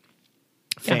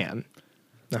fan.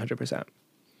 100%.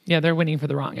 Yeah, they're winning for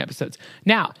the wrong episodes.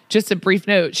 Now, just a brief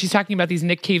note. She's talking about these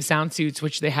Nick Cave sound suits,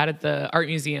 which they had at the art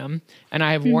museum. And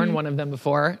I have worn one of them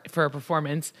before for a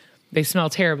performance. They smell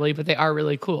terribly, but they are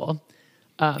really cool.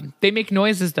 They make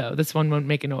noises, though. This one won't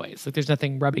make a noise. Like, there's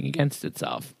nothing rubbing against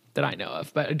itself that I know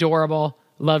of. But adorable.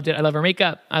 Loved it. I love her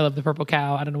makeup. I love the purple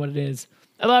cow. I don't know what it is.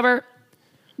 I love her.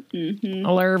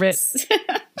 I love it.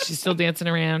 She's still dancing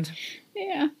around.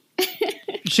 Yeah.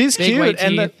 She's Big cute. white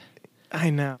teeth.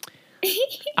 I know.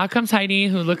 Out comes Heidi,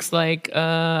 who looks like,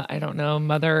 I don't know,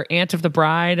 mother, aunt of the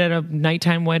bride at a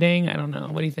nighttime wedding. I don't know.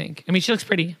 What do you think? I mean, she looks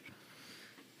pretty.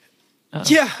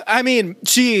 Yeah, I mean,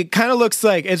 she kind of looks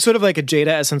like, it's sort of like a Jada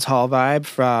Essence Hall vibe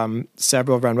from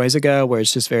several runways ago, where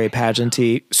it's just very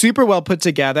pageanty, super well put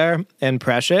together and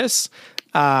precious.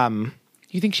 You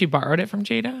think she borrowed it from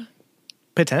Jada?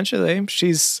 Potentially.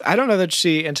 I don't know that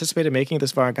she anticipated making it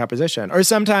this far in composition. Or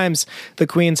sometimes the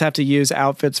queens have to use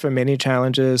outfits for mini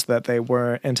challenges that they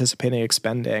weren't anticipating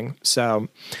expending. So,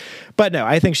 but no,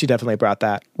 I think she definitely brought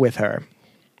that with her.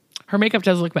 Her makeup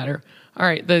does look better. All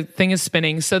right, the thing is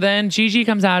spinning. So then Gigi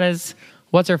comes out as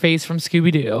what's her face from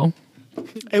Scooby-Doo.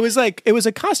 It was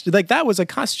a costume. Like, that was a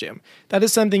costume. That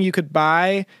is something you could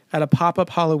buy at a pop-up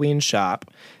Halloween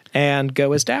shop and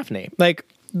go as Daphne. Like,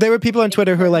 there were people on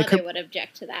Twitter who were like... Her mother would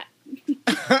object to that.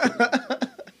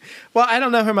 Well, I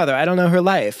don't know her mother. I don't know her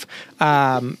life.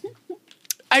 I don't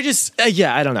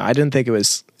know. I didn't think it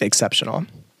was exceptional.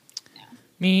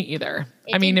 Me either.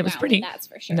 It was wow pretty... me, that's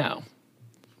for sure. No.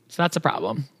 So that's a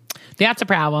problem. That's a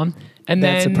problem. And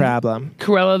That's then a problem.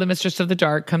 Cruella, the Mistress of the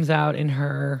Dark, comes out in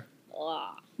her...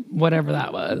 whatever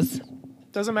that was.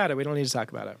 Doesn't matter. We don't need to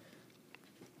talk about it.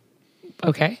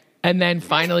 Okay. And then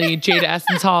finally, Jada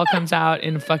Essence Hall comes out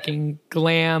in fucking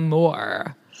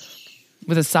glamour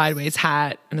with a sideways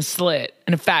hat and a slit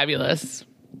and a fabulous.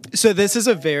 So this is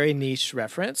a very niche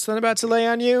reference that I'm about to lay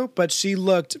on you, but she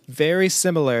looked very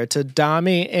similar to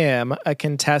Dami Im, a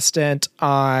contestant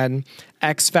on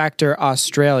X Factor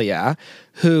Australia,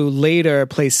 who later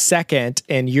placed second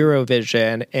in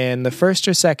Eurovision in the first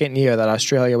or second year that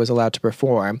Australia was allowed to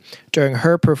perform during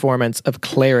her performance of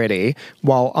Clarity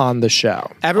while on the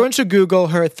show. Everyone should Google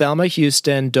her Thelma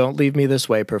Houston Don't Leave Me This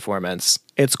Way performance.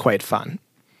 It's quite fun.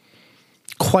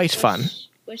 Quite fun.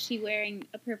 Was she wearing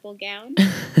a purple gown?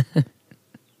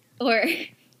 Or...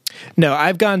 No,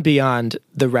 I've gone beyond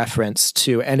the reference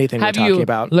to anything we're talking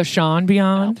about. LaShawn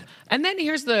beyond? No. And then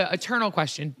here's the eternal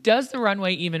question. Does the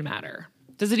runway even matter?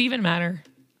 Does it even matter?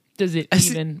 Does it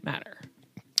even matter?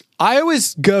 I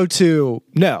always go to,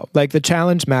 no, like the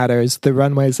challenge matters. The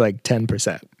runway's like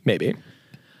 10%, maybe.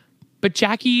 But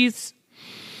Jackie's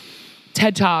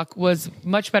TED Talk was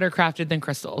much better crafted than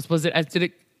Crystal's. Did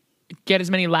it get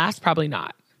as many laughs? Probably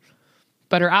not.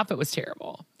 But her outfit was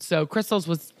terrible. So Crystal's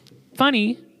was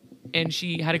funny, and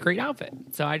she had a great outfit.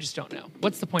 So I just don't know.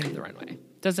 What's the point of the runway?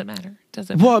 Does it matter? Does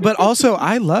it matter? Well, but also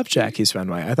I love Jackie's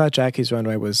runway. I thought Jackie's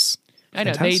runway was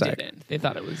fantastic. They didn't. They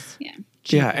thought it was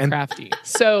cheap and crafty.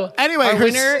 So anyway, our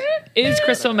winner is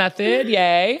Crystal Method.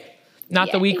 Yay.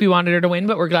 Not the week we wanted her to win,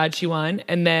 but we're glad she won.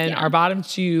 And then our bottom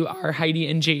two are Heidi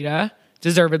and Jada,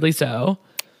 deservedly so.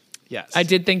 Yes. I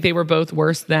did think they were both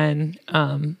worse than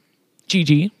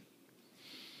Gigi.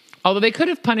 Although they could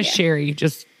have punished Sherry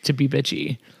just to be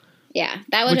bitchy. Yeah,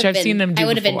 that would have been... seen them do I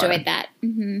would have before. enjoyed that.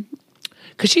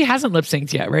 Because she hasn't lip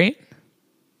synced yet, right?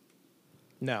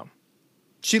 No.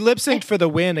 She lip synced for the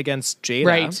win against Jada.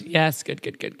 Right. Yes. Good.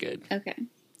 Okay.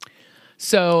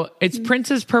 So it's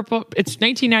Prince's Purple. It's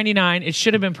 1999. It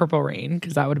should have been Purple Rain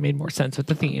because that would have made more sense with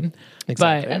the theme.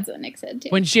 Exactly. But That's what Nick said, too.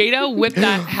 when Jada whipped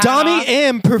that hat Dami off,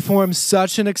 Im performed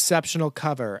such an exceptional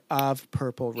cover of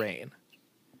Purple Rain.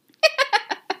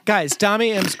 Guys,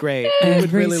 Dami Im's great. We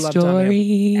would really love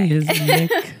Dami Im. is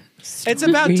Nick. It's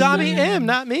about Dami Im,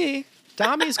 not me.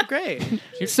 Dami's great.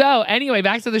 So anyway,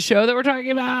 back to the show that we're talking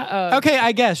about. Okay,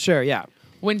 I guess, sure, yeah.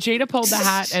 When Jada pulled the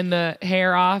hat and the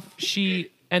hair off,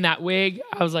 and that wig,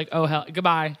 I was like, oh hell,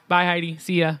 goodbye, bye Heidi,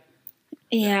 see ya.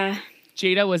 Yeah.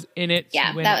 Jada was in it.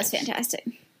 Yeah, that was fantastic.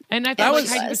 And I thought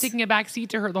Heidi was taking a back seat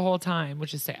to her the whole time,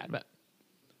 which is sad. But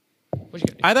what you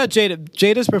gonna do? I thought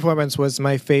Jada's performance was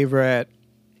my favorite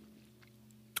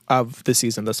of the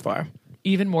season thus far.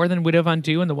 Even more than Widow Von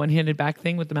Du and the one-handed back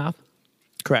thing with the mouth.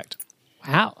 Correct.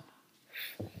 Wow.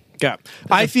 Yeah. Those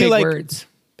I are feel big like words.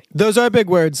 Those are big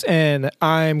words, and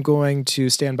I'm going to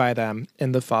stand by them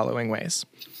in the following ways.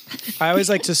 I always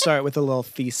like to start with a little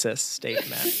thesis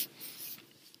statement.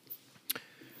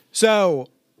 So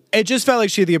it just felt like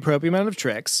she had the appropriate amount of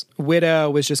tricks. Widow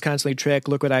was just constantly trick,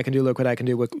 look what I can do, look what I can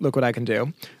do, look what I can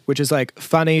do, which is like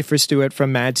funny for Stuart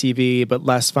from Mad TV, but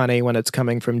less funny when it's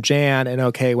coming from Jan and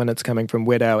okay when it's coming from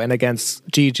Widow. And against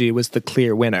Gigi was the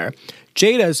clear winner.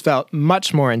 Jada's felt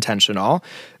much more intentional,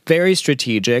 very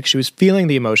strategic. She was feeling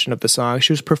the emotion of the song.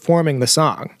 She was performing the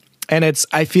song. And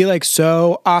I feel like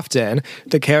so often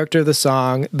the character of the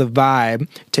song, the vibe,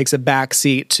 takes a back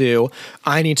seat to,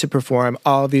 I need to perform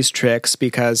all of these tricks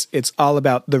because it's all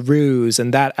about the ruse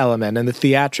and that element and the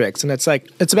theatrics. And it's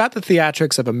like, it's about the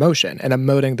theatrics of emotion and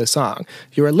emoting the song.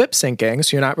 You are lip syncing,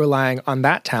 so you're not relying on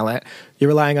that talent. You're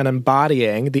relying on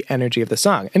embodying the energy of the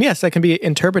song. And yes, that can be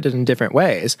interpreted in different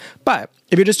ways. But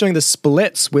if you're just doing the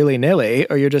splits willy-nilly,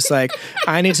 or you're just like,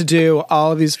 I need to do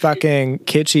all of these fucking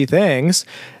kitschy things,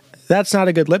 that's not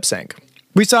a good lip sync.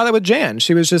 We saw that with Jan.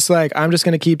 She was just like, I'm just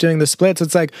going to keep doing the splits.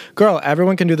 It's like, girl,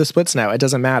 everyone can do the splits now. It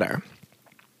doesn't matter.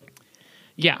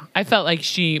 Yeah, I felt like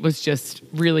she was just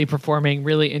really performing,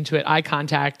 really into it. Eye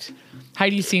contact,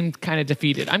 Heidi seemed kind of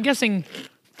defeated. I'm guessing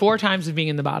 4 times of being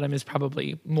in the bottom is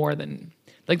probably more than,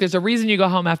 like, there's a reason you go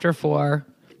home after 4.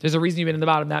 There's a reason you've been in the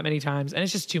bottom that many times, and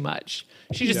it's just too much.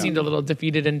 She just seemed a little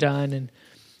defeated and done. And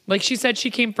like she said,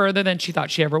 she came further than she thought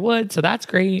she ever would, so that's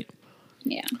great.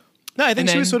 Yeah. No, I think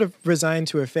she was sort of resigned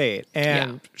to her fate,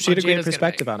 and she had a great Jada's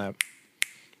perspective on it.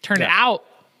 Turn it out.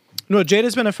 No,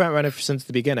 Jada's been a front runner since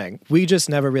the beginning. We just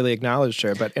never really acknowledged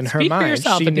her, but in her Speak mind, for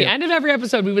yourself. she At knew. the end of every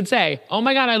episode, we would say, "Oh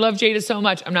my God, I love Jada so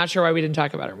much. I'm not sure why we didn't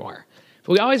talk about her more."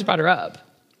 But we always brought her up.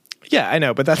 Yeah, I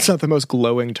know, but that's not the most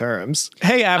glowing terms.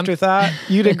 Hey, Afterthought,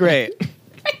 you did great.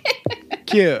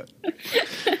 Cute.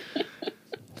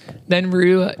 Then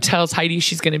Rue tells Heidi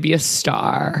she's going to be a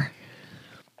star.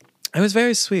 It was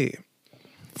very sweet.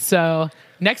 So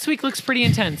next week looks pretty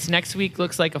intense. Next week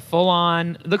looks like a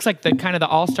full-on, looks like the kind of the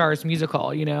All-Stars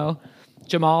musical, you know?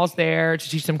 Jamal's there to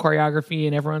teach them choreography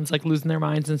and everyone's like losing their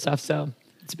minds and stuff. So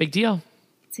it's a big deal.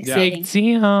 It's exciting. Big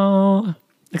deal.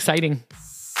 Exciting.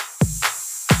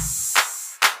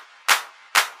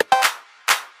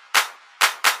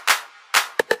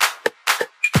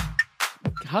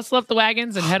 Hustle up the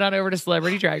wagons and head on over to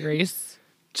Celebrity Drag Race.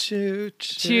 Choo,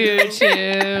 choo. Choo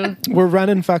choo. We're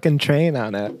running fucking train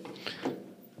on it.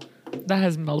 That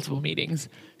has multiple meetings.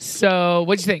 So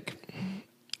what'd you think?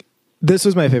 This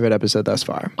was my favorite episode thus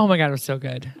far. Oh my God, it was so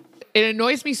good. It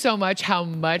annoys me so much how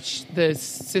much the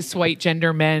cis white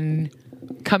gender men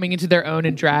coming into their own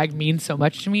and drag means so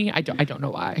much to me. I don't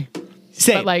know why.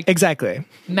 Same. But, like, exactly.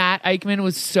 Matt Eichmann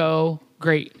was so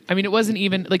great. I mean, it wasn't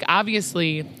even like,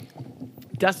 obviously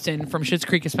Dustin from Schitt's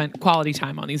Creek has spent quality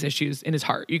time on these issues in his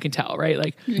heart. You can tell, right?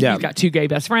 Like he's got 2 gay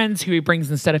best friends who he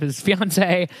brings instead of his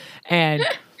fiance, and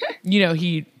you know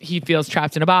he feels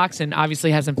trapped in a box and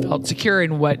obviously hasn't felt secure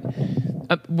in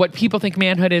what people think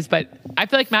manhood is. But I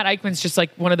feel like Matt Eichmann's just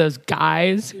like one of those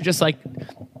guys who just like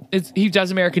he does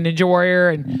American Ninja Warrior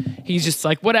and he's just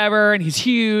like whatever, and he's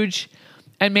huge.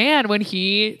 And man, when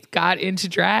he got into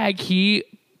drag, he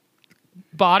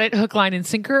bought it hook, line, and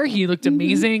sinker. He looked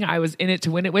amazing. I was in it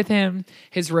to win it with him.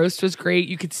 His roast was great.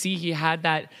 You could see he had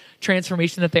that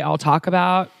transformation that they all talk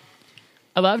about.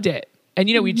 I loved it. And,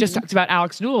 you know, we just talked about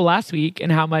Alex Newell last week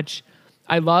and how much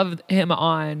I loved him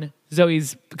on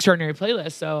Zoe's Extraordinary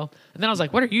Playlist. So, and then I was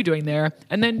like, what are you doing there?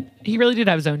 And then he really did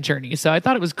have his own journey. So I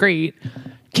thought it was great.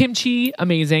 Kimchi,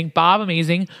 amazing. Bob,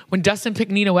 amazing. When Dustin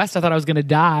picked Nina West, I thought I was going to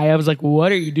die. I was like,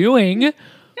 what are you doing?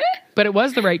 But it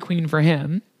was the right queen for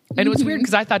him. And it was weird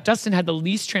because I thought Dustin had the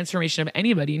least transformation of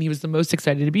anybody and he was the most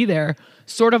excited to be there.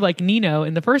 Sort of like Nino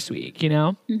in the first week, you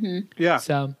know? Yeah.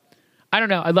 So, I don't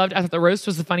know. I thought the roast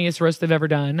was the funniest roast they've ever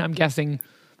done. I'm guessing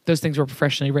those things were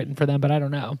professionally written for them, but I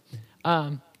don't know.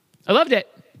 I loved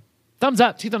it. Thumbs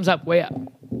up, 2 thumbs up, way up.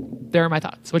 There are my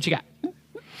thoughts. What you got?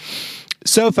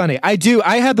 So funny.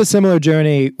 I had the similar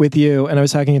journey with you, and I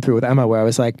was talking it through with Emma, where I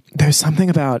was like, there's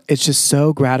something about, it's just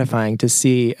so gratifying to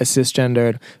see a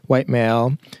cisgendered white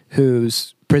male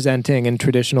who's presenting in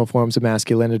traditional forms of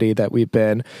masculinity that we've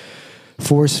been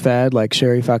force-fed like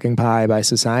cherry fucking pie by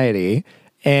society.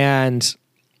 And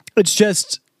it's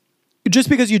just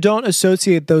because you don't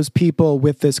associate those people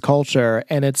with this culture,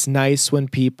 and it's nice when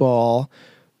people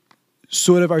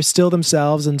sort of are still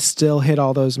themselves and still hit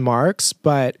all those marks,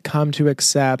 but come to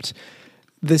accept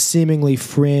the seemingly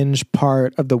fringe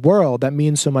part of the world that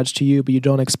means so much to you, but you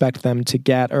don't expect them to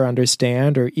get or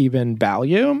understand or even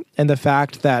value. And the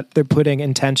fact that they're putting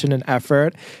intention and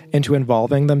effort into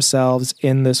involving themselves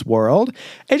in this world,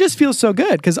 it just feels so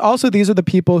good. Because also these are the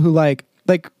people who like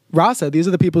Rasa, these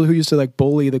are the people who used to like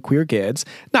bully the queer kids.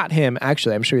 Not him,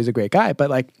 actually. I'm sure he's a great guy, but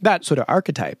like that sort of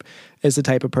archetype is the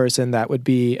type of person that would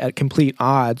be at complete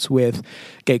odds with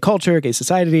gay culture, gay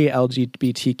society,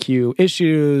 LGBTQ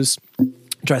issues,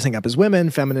 dressing up as women,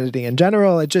 femininity in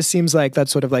general. It just seems like that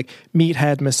sort of like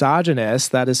meathead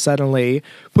misogynist that is suddenly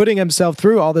putting himself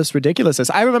through all this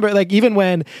ridiculousness. I remember like even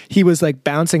when he was like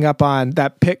bouncing up on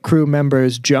that pit crew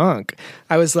member's junk,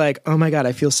 I was like, oh my God,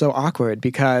 I feel so awkward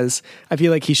because I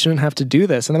feel like he shouldn't have to do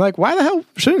this. And I'm like, why the hell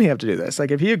shouldn't he have to do this? Like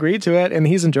if he agreed to it and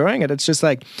he's enjoying it, it's just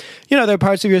like, you know, there are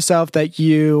parts of yourself that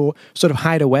you sort of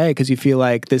hide away because you feel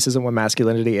like this isn't what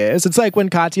masculinity is. It's like when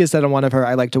Katya said on one of her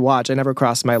I like to watch, I never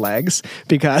crossed my legs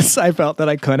because I felt that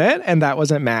I couldn't, and that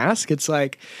wasn't mask. It's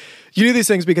like you do these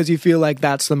things because you feel like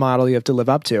that's the model you have to live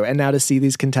up to. And now to see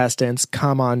these contestants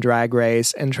come on Drag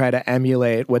Race and try to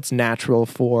emulate what's natural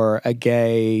for a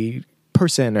gay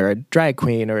person or a drag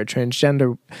queen or a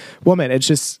transgender woman,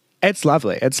 it's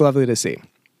lovely. It's lovely to see.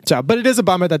 So, but it is a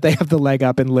bummer that they have the leg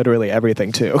up in literally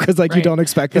everything too, because like you Right. don't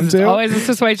expect them It's to. always a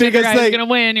situation the Because, guy's like- going to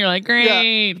win. You're like,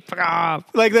 great, fuck off.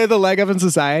 Like they have the leg up in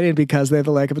society, and because they have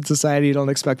the leg up in society, you don't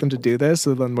expect them to do this.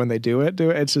 So then when they do it.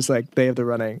 It's just like they have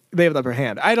the upper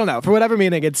hand. I don't know. For whatever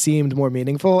meaning, it seemed more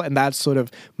meaningful, and that's sort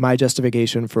of my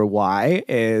justification for why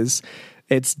is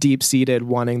it's deep seated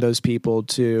wanting those people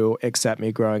to accept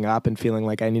me growing up and feeling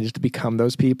like I needed to become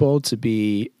those people to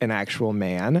be an actual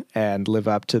man and live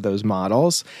up to those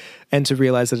models, and to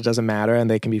realize that it doesn't matter and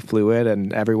they can be fluid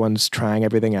and everyone's trying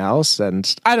everything else.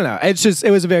 And I don't know. It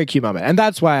was a very cute moment. And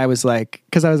that's why I was like,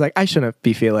 I shouldn't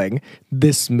be feeling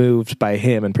this moved by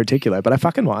him in particular, but I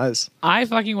fucking was. I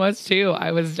fucking was too.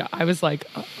 I was like,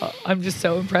 I'm just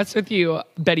so impressed with you,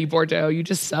 Betty Bordeaux. You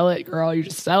just sell it, girl. You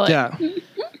just sell it. Yeah.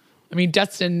 I mean,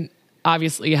 Dustin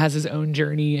obviously has his own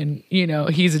journey, and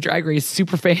he's a Drag Race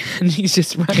super fan. He's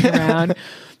just running around.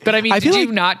 But I mean, did you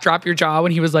not drop your jaw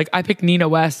when he was like, "I picked Nina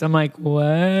West"? I'm like, what?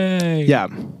 Yeah.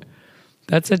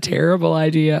 That's a terrible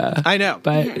idea. I know.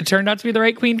 But it turned out to be the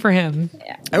right queen for him.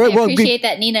 Yeah. All right, I well, appreciate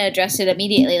that Nina addressed it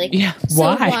immediately. Like, Yeah, so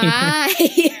why?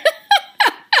 why?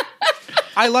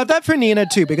 I love that for Nina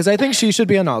too, because I think she should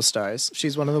be on All Stars.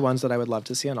 She's one of the ones that I would love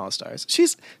to see on All Stars.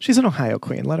 She's an Ohio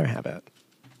queen. Let her have it.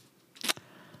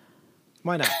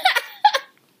 Why not?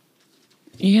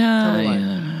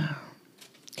 Yeah.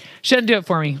 She doesn't do it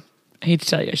for me. I hate to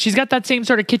tell you. She's got that same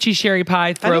sort of kitschy sherry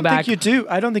pie throwback.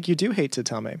 I don't think you do hate to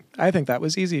tell me. I think that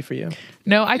was easy for you.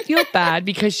 No, I feel bad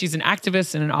because she's an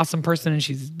activist and an awesome person, and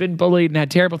she's been bullied and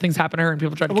had terrible things happen to her, and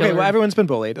people tried to kill her. Okay, well, everyone's been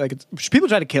bullied. Like, people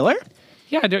try to kill her?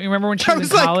 Yeah, don't you remember when she I was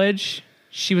was in like- college?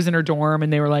 She was in her dorm,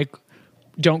 and they were like,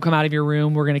 "Don't come out of your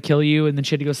room. We're going to kill you." And then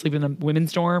she had to go sleep in the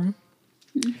women's dorm.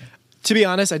 To be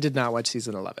honest, I did not watch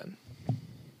season 11.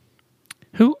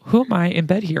 Who am I in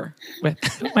bed here with?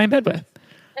 Who am I in bed with?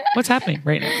 What's happening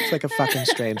right now? It's like a fucking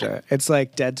stranger. It's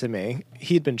like dead to me.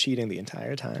 He'd been cheating the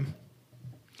entire time.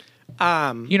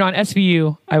 On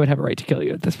SVU, I would have a right to kill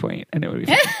you at this point, and it would be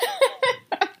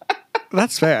fine.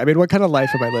 That's fair. I mean, what kind of life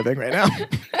am I living right now?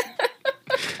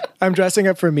 I'm dressing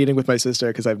up for a meeting with my sister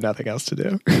because I have nothing else to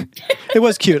do. It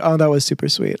was cute. Oh, that was super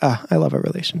sweet. I love our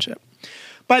relationship.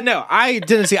 But no, I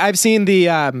didn't see. I've seen the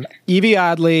Evie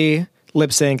Oddly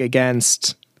lip sync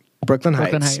against Brooklyn Heights.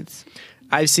 Brooklyn Heights.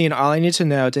 I've seen All I Need to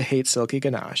Know to Hate Silky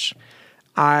Ganache.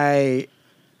 I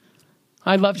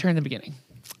loved her in the beginning.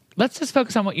 Let's just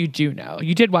focus on what you do know.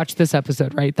 You did watch this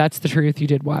episode, right? That's the truth. You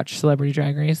did watch Celebrity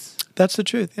Drag Race. That's the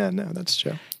truth. Yeah, no, that's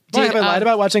true. Why, Did, have I lied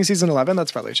about watching season 11?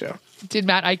 That's probably true. Did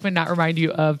Matt Eichmann not remind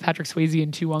you of Patrick Swayze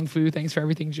and Tu Wong Fu? Thanks for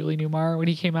everything, Julie Newmar. When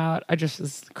he came out, I just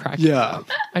was cracking up.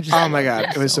 Oh my God.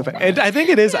 It was so funny. I think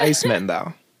it is Iceman,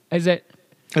 though. Is it?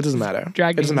 It doesn't matter.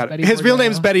 Drag it doesn't name is matter. Betty His real Bordeaux.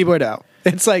 name's Betty Bordeaux.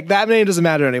 It's like that name doesn't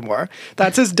matter anymore.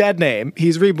 That's his dead name.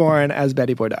 He's reborn as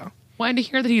Betty Bordeaux. Well, and to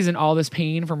hear that he's in all this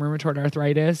pain from rheumatoid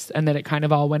arthritis and that it kind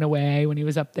of all went away when he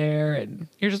was up there, and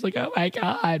you're just like, oh my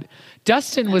God.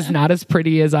 Dustin was not as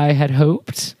pretty as I had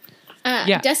hoped.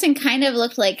 Yeah. Dustin kind of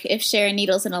looked like if Sharon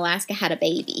Needles in Alaska had a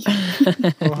baby.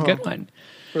 Good one.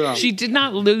 She did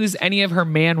not lose any of her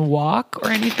man walk or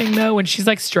anything, though, when she's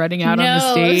like strutting out on the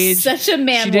No, stage. such a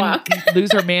man she didn't walk.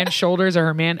 lose her man shoulders or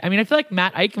her man. I mean, I feel like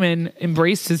Matt Eichmann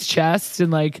embraced his chest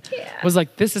and was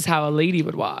like, this is how a lady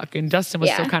would walk. And Dustin was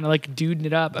still kind of like duding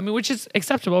it up. I mean, which is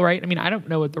acceptable, right? I mean, I don't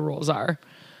know what the rules are.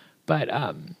 But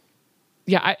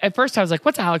at first I was like,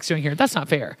 what's Alex doing here? That's not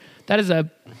fair. That is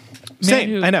a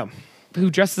man who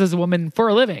dresses as a woman for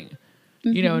a living.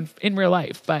 You know, in real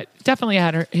life, but definitely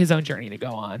had his own journey to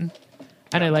go on.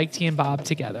 And I liked he and Bob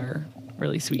together.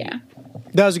 Really sweet. Yeah.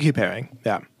 That was a cute pairing.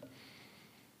 Yeah.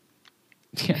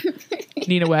 Yeah.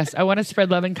 Nina West. I want to spread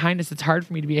love and kindness. It's hard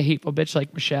for me to be a hateful bitch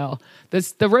like Michelle.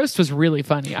 The roast was really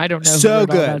funny. I don't know. So who wrote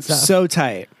all that good. stuff. So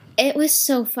tight. It was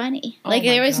so funny. Like, my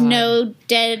there was God. no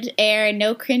dead air and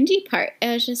no cringy part.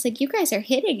 I was just like, you guys are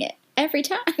hitting it every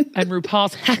time. And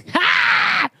RuPaul's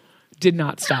did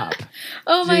not stop.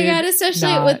 Oh my Did God, especially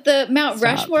not with the Mount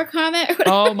stop. Rushmore comment.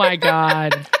 Oh my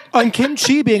God. On Kim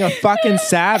Chi being a fucking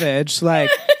savage.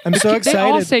 Like, I'm so excited. They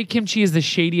all say Kim Chi is the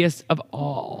shadiest of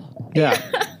all. yeah.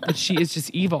 But she is just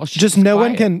evil. She's Just no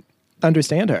one quiet. can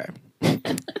understand her.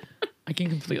 I can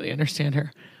completely understand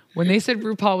her. When they said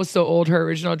RuPaul was so old, her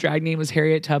original drag name was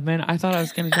Harriet Tubman, I thought I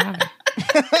was going to die.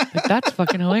 Like, that's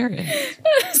fucking hilarious.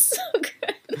 So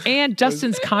good. And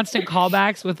Dustin's constant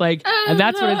callbacks with and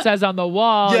that's what it says on the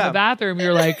wall in Yeah. the bathroom.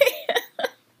 You're like,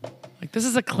 this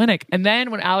is a clinic. And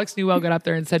then when Alex Newell got up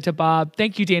there and said to Bob,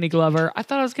 thank you, Danny Glover, I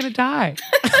thought I was going to die.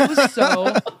 It was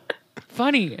so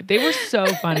funny. They were so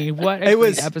funny. What a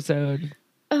great episode.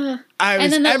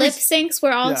 And then the lip syncs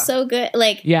were all so good.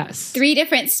 Like, yes, 3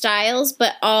 different styles,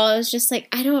 but all is just like,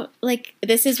 I don't like,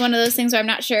 this is one of those things where I'm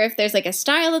not sure if there's like a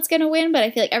style that's going to win, but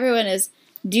I feel like everyone is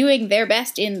doing their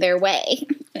best in their way.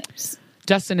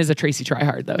 Dustin is a Tracy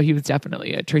tryhard, though. He was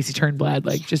definitely a Tracy Turnblad,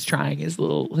 like just trying his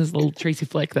little Tracy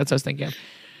flick. That's what I was thinking.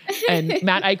 And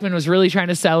Matt Eichmann was really trying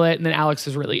to sell it, and then Alex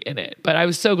was really in it. But I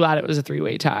was so glad it was a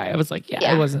 3-way tie. I was like,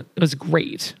 it was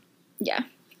great. Yeah.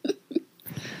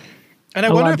 And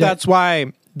I wonder if that's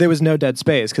why there was no dead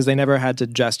space, because they never had to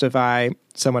justify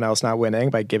someone else not winning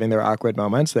by giving their awkward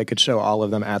moments. They could show all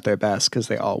of them at their best because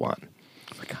they all won.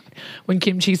 Oh my God. When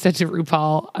Kim Chi said to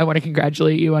RuPaul, I want to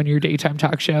congratulate you on your daytime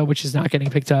talk show, which is not getting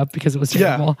picked up because it was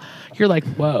terrible. Yeah. You're like,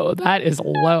 whoa, that is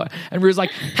low. And Ru's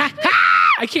like, ha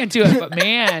ha, I can't do it. But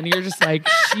man, you're just like,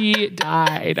 she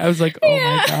died. I was like, oh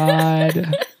my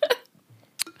God.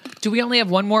 Do we only have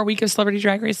one more week of Celebrity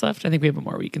Drag Race left? I think we have one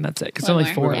more week, and that's it. Because only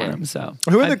 4 of them. So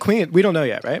who are the queen? We don't know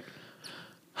yet, right?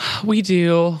 We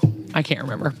do. I can't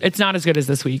remember. It's not as good as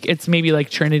this week. It's maybe like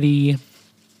Trinity.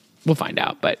 We'll find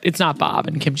out, but it's not Bob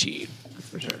and Kim Chi. That's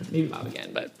for sure. Maybe Bob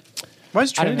again, but why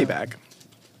is Trinity back?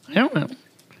 I don't know.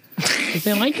 Because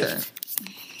they like her.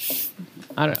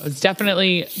 I don't know. It's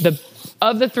definitely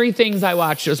of the 3 things I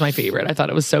watched, it was my favorite. I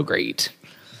thought it was so great.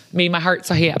 Made my heart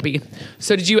so happy.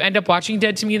 So did you end up watching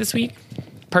Dead to Me this week?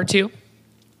 Part 2?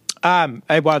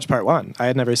 I watched part 1. I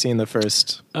had never seen the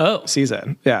first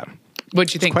season. Yeah.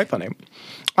 What'd you think? Quite funny.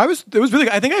 It was really good.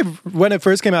 I think when it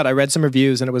first came out, I read some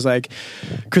reviews and it was like,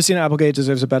 Christina Applegate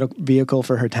deserves a better vehicle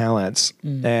for her talents.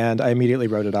 And I immediately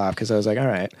wrote it off because I was like, all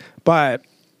right. But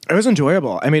it was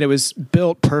enjoyable. I mean, it was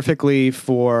built perfectly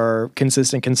for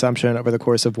consistent consumption over the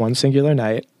course of one singular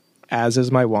night, as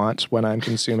is my want when I'm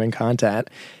consuming content.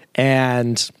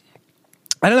 And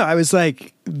I don't know, I was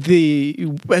like,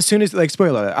 as soon as, like,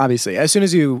 spoiler alert, obviously, as soon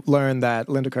as you learn that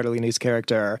Linda Cardellini's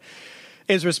character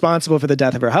is responsible for the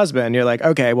death of her husband, you're like,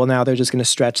 okay, well, now they're just going to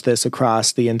stretch this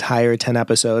across the entire 10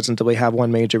 episodes until we have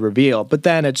one major reveal. But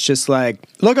then it's just like,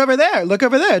 look over there.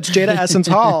 It's Jada Essence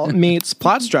Hall meets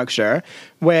plot structure,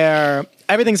 where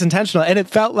everything's intentional. And it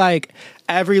felt like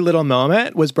every little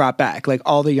moment was brought back. Like,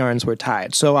 all the yarns were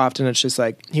tied. So often it's just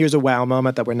like, here's a wow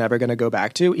moment that we're never going to go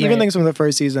back to. Even things from the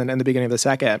first season and the beginning of the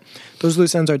second, those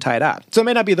loose ends are tied up. So it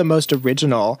may not be the most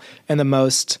original and the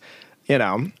most,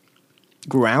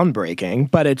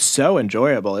 groundbreaking, but it's so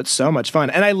enjoyable. It's so much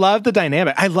fun. And I love the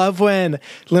dynamic. I love when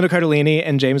Linda Cardellini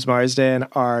and James Marsden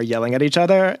are yelling at each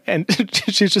other, and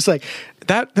she's just like,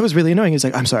 that was really annoying. He's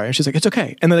like, I'm sorry. And she's like, it's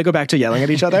okay. And then they go back to yelling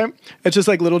at each other. It's just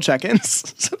like little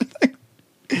check-ins.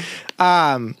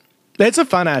 It's a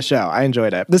fun-ass show. I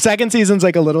enjoyed it. The second season's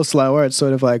like a little slower. It's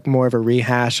sort of like more of a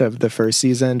rehash of the first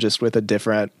season, just with a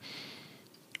different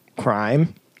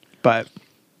crime, but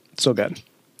it's still good.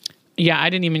 Yeah,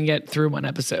 I didn't even get through one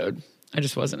episode. I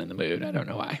just wasn't in the mood. I don't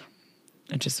know why.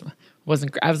 I just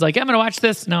wasn't. I was like, I'm going to watch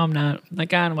this. No, I'm not. I'm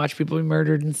like, I'm going to watch people be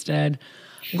murdered instead.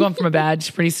 I'm going for my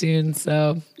badge pretty soon,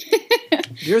 so.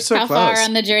 You're so How close. far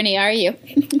on the journey are you?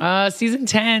 Season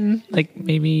 10, like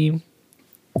maybe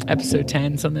episode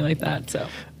 10, something like that, so.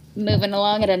 Moving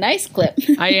along at a nice clip.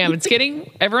 I am.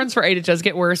 Everyone's right. It does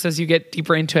get worse as you get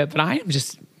deeper into it, but I am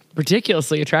just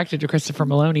ridiculously attracted to Christopher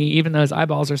Maloney, even though his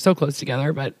eyeballs are so close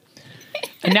together, but.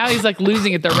 And now he's like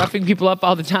losing it. They're roughing people up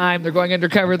all the time. They're going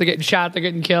undercover. They're getting shot. They're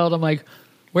getting killed. I'm like,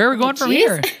 where are we going from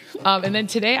here? And then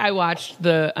today I watched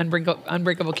the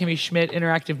Unbreakable Kimmy Schmidt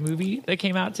interactive movie that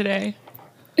came out today.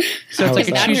 So it's like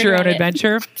a choose your own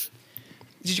adventure.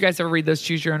 Did you guys ever read those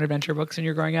choose your own adventure books when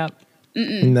you were growing up?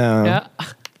 No. Yeah.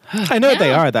 I know what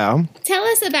they are, though. Tell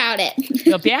us about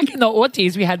it. Back in the old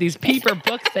days, we had these paper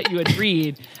books that you would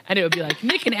read, and it would be like,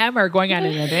 Nick and Emma are going on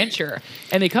an adventure,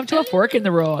 and they come to a fork in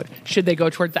the road. Should they go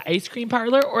towards the ice cream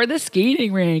parlor or the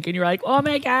skating rink? And you're like, oh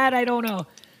my God, I don't know.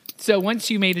 So once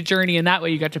you made a journey, and that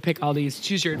way you got to pick all these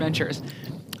choose your adventures.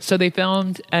 So they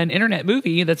filmed an internet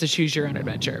movie that's a choose your own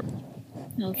adventure.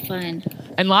 Oh, fun.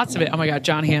 And lots of it. Oh my God,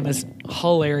 John Hamm is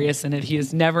hilarious in it. He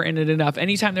is never in it enough.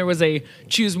 Anytime there was a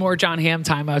choose more John Hamm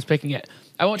time, I was picking it.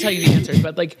 I won't tell you the answers,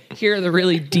 but like, here are the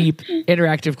really deep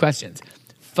interactive questions.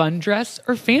 Fun dress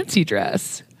or fancy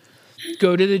dress?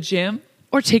 Go to the gym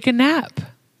or take a nap?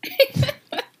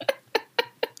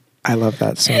 I love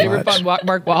that so they were much. fun.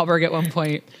 Mark Wahlberg at one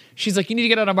point. She's like, you need to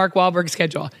get on a Mark Wahlberg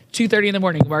schedule. 2:30 in the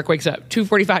morning, Mark wakes up.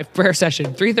 2:45, prayer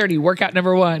session. 3:30, workout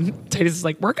number 1. Titus is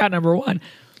like, workout number 1.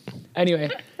 Anyway,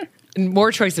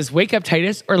 more choices. Wake up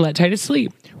Titus or let Titus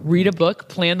sleep. Read a book,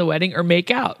 plan the wedding, or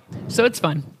make out. So it's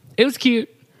fun. It was cute.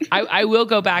 I will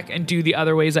go back and do the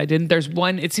other ways I didn't.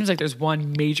 It seems like there's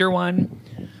one major one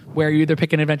where you either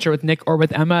pick an adventure with Nick or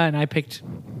with Emma, and I picked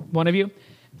one of you.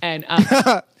 And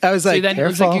I was so like, then it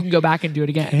looks careful. like you can go back and do it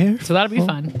again. So that'll be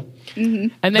fun.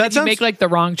 And then That if you sounds- make like the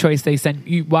wrong choice,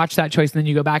 you watch that choice and then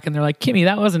you go back and they're like, Kimmy,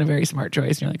 that wasn't a very smart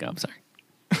choice. And you're like, oh, I'm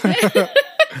sorry.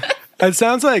 It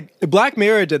sounds like Black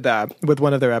Mirror did that with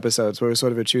one of their episodes where it was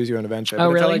sort of a choose your own adventure. But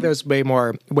Oh, It felt really? like there was way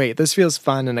more, wait, this feels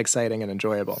fun and exciting and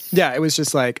enjoyable. Yeah, it was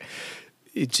just like,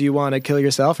 do you want to kill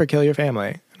yourself or kill your family?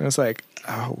 And I was like,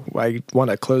 oh, I want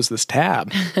to close this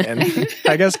tab and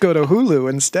I guess go to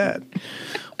Hulu instead.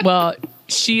 Well,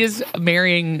 she is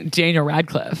marrying Daniel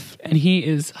Radcliffe, and he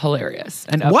is hilarious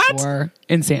and up What? for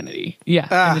insanity.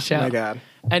 Yeah, in the show. My God.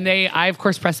 And I of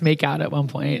course pressed make out at one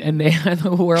point, and they are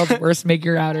the world's worst make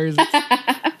your outers.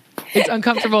 It's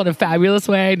uncomfortable in a fabulous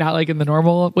way, not like in the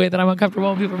normal way that I'm uncomfortable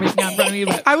when people are making out in front of me.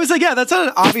 But I was like, yeah, that's not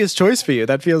an obvious choice for you.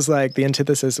 That feels like the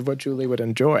antithesis of what Julie would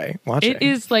enjoy watching. it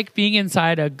is like being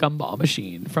inside a gumball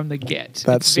machine from the get.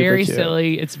 That's it's very super cute.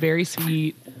 silly. It's very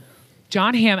sweet.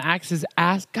 John Hamm acts his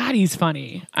ass. God, he's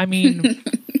funny. I mean,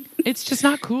 it's just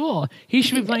not cool. He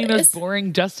should be playing those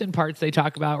boring Dustin parts they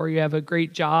talk about where you have a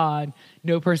great jaw and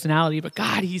no personality. But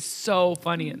God, he's so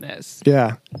funny in this.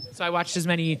 Yeah. So I watched as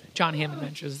many John Hamm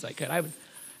adventures as I could. I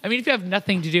mean, if you have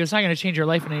nothing to do, it's not going to change your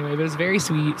life in any way. But it was very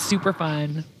sweet, super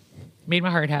fun, made my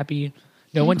heart happy.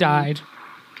 No one died,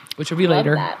 which will be Love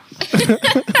later.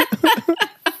 that.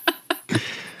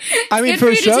 I mean, Good for for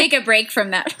a you to show, take a break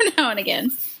from that from now and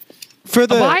again. for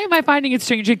the Why am I finding it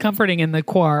strangely comforting in the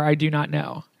core? I do not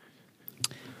know.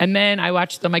 And then I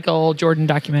watched the Michael Jordan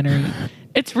documentary.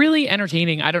 It's really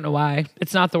entertaining. I don't know why.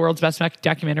 It's not the world's best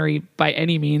documentary by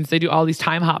any means. They do all these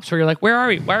time hops where you're like, where are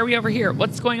we? Why are we over here?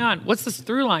 What's going on? What's this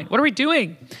through line? What are we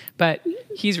doing? But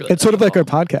he's really it's sort of like our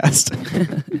wonderful.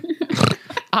 podcast.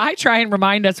 I try and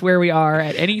remind us where we are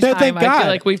at any Yeah, time. thank I God. feel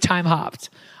like we've time hopped.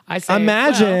 I say,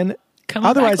 Imagine, well, come on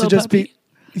otherwise back, it'd just little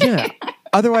be, yeah.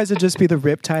 Otherwise it'd just be the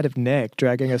riptide of Nick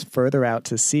dragging us further out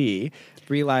to sea,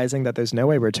 realizing that there's no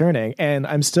way we're turning, and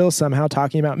I'm still somehow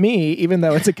talking about me, even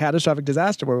though it's a catastrophic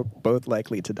disaster. We're both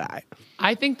likely to die.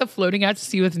 I think the floating out to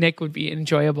sea with Nick would be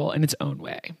enjoyable in its own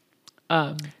way.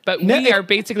 But Nick- we are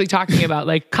basically talking about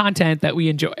like content that we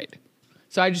enjoyed.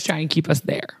 So I just try and keep us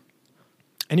there.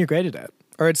 And you're great at it.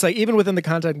 Or it's like, even within the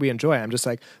content we enjoy, I'm just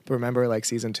like, remember like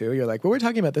season 2, you're like, well, we're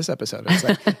talking about this episode. It's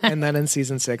like, and then in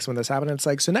season 6, when this happened, it's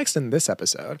like, so next in this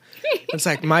episode, it's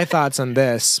like, my thoughts on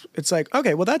this. It's like,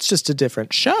 okay, well, that's just a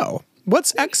different show.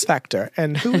 What's X Factor?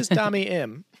 And who is Dami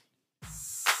Im?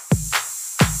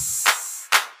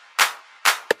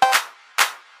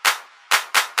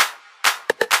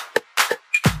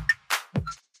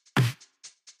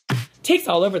 Takes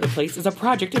All Over the Place is a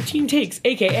project of Team Takes,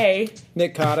 aka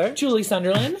Nick Cotter. Julie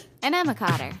Sunderland, And Emma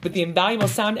Cotter. with the invaluable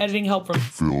sound editing help from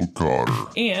Phil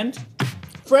Cotter. and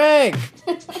Frank!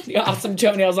 the awesome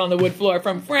toenails on the wood floor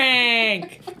from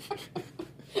Frank.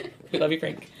 We love you,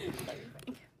 Frank.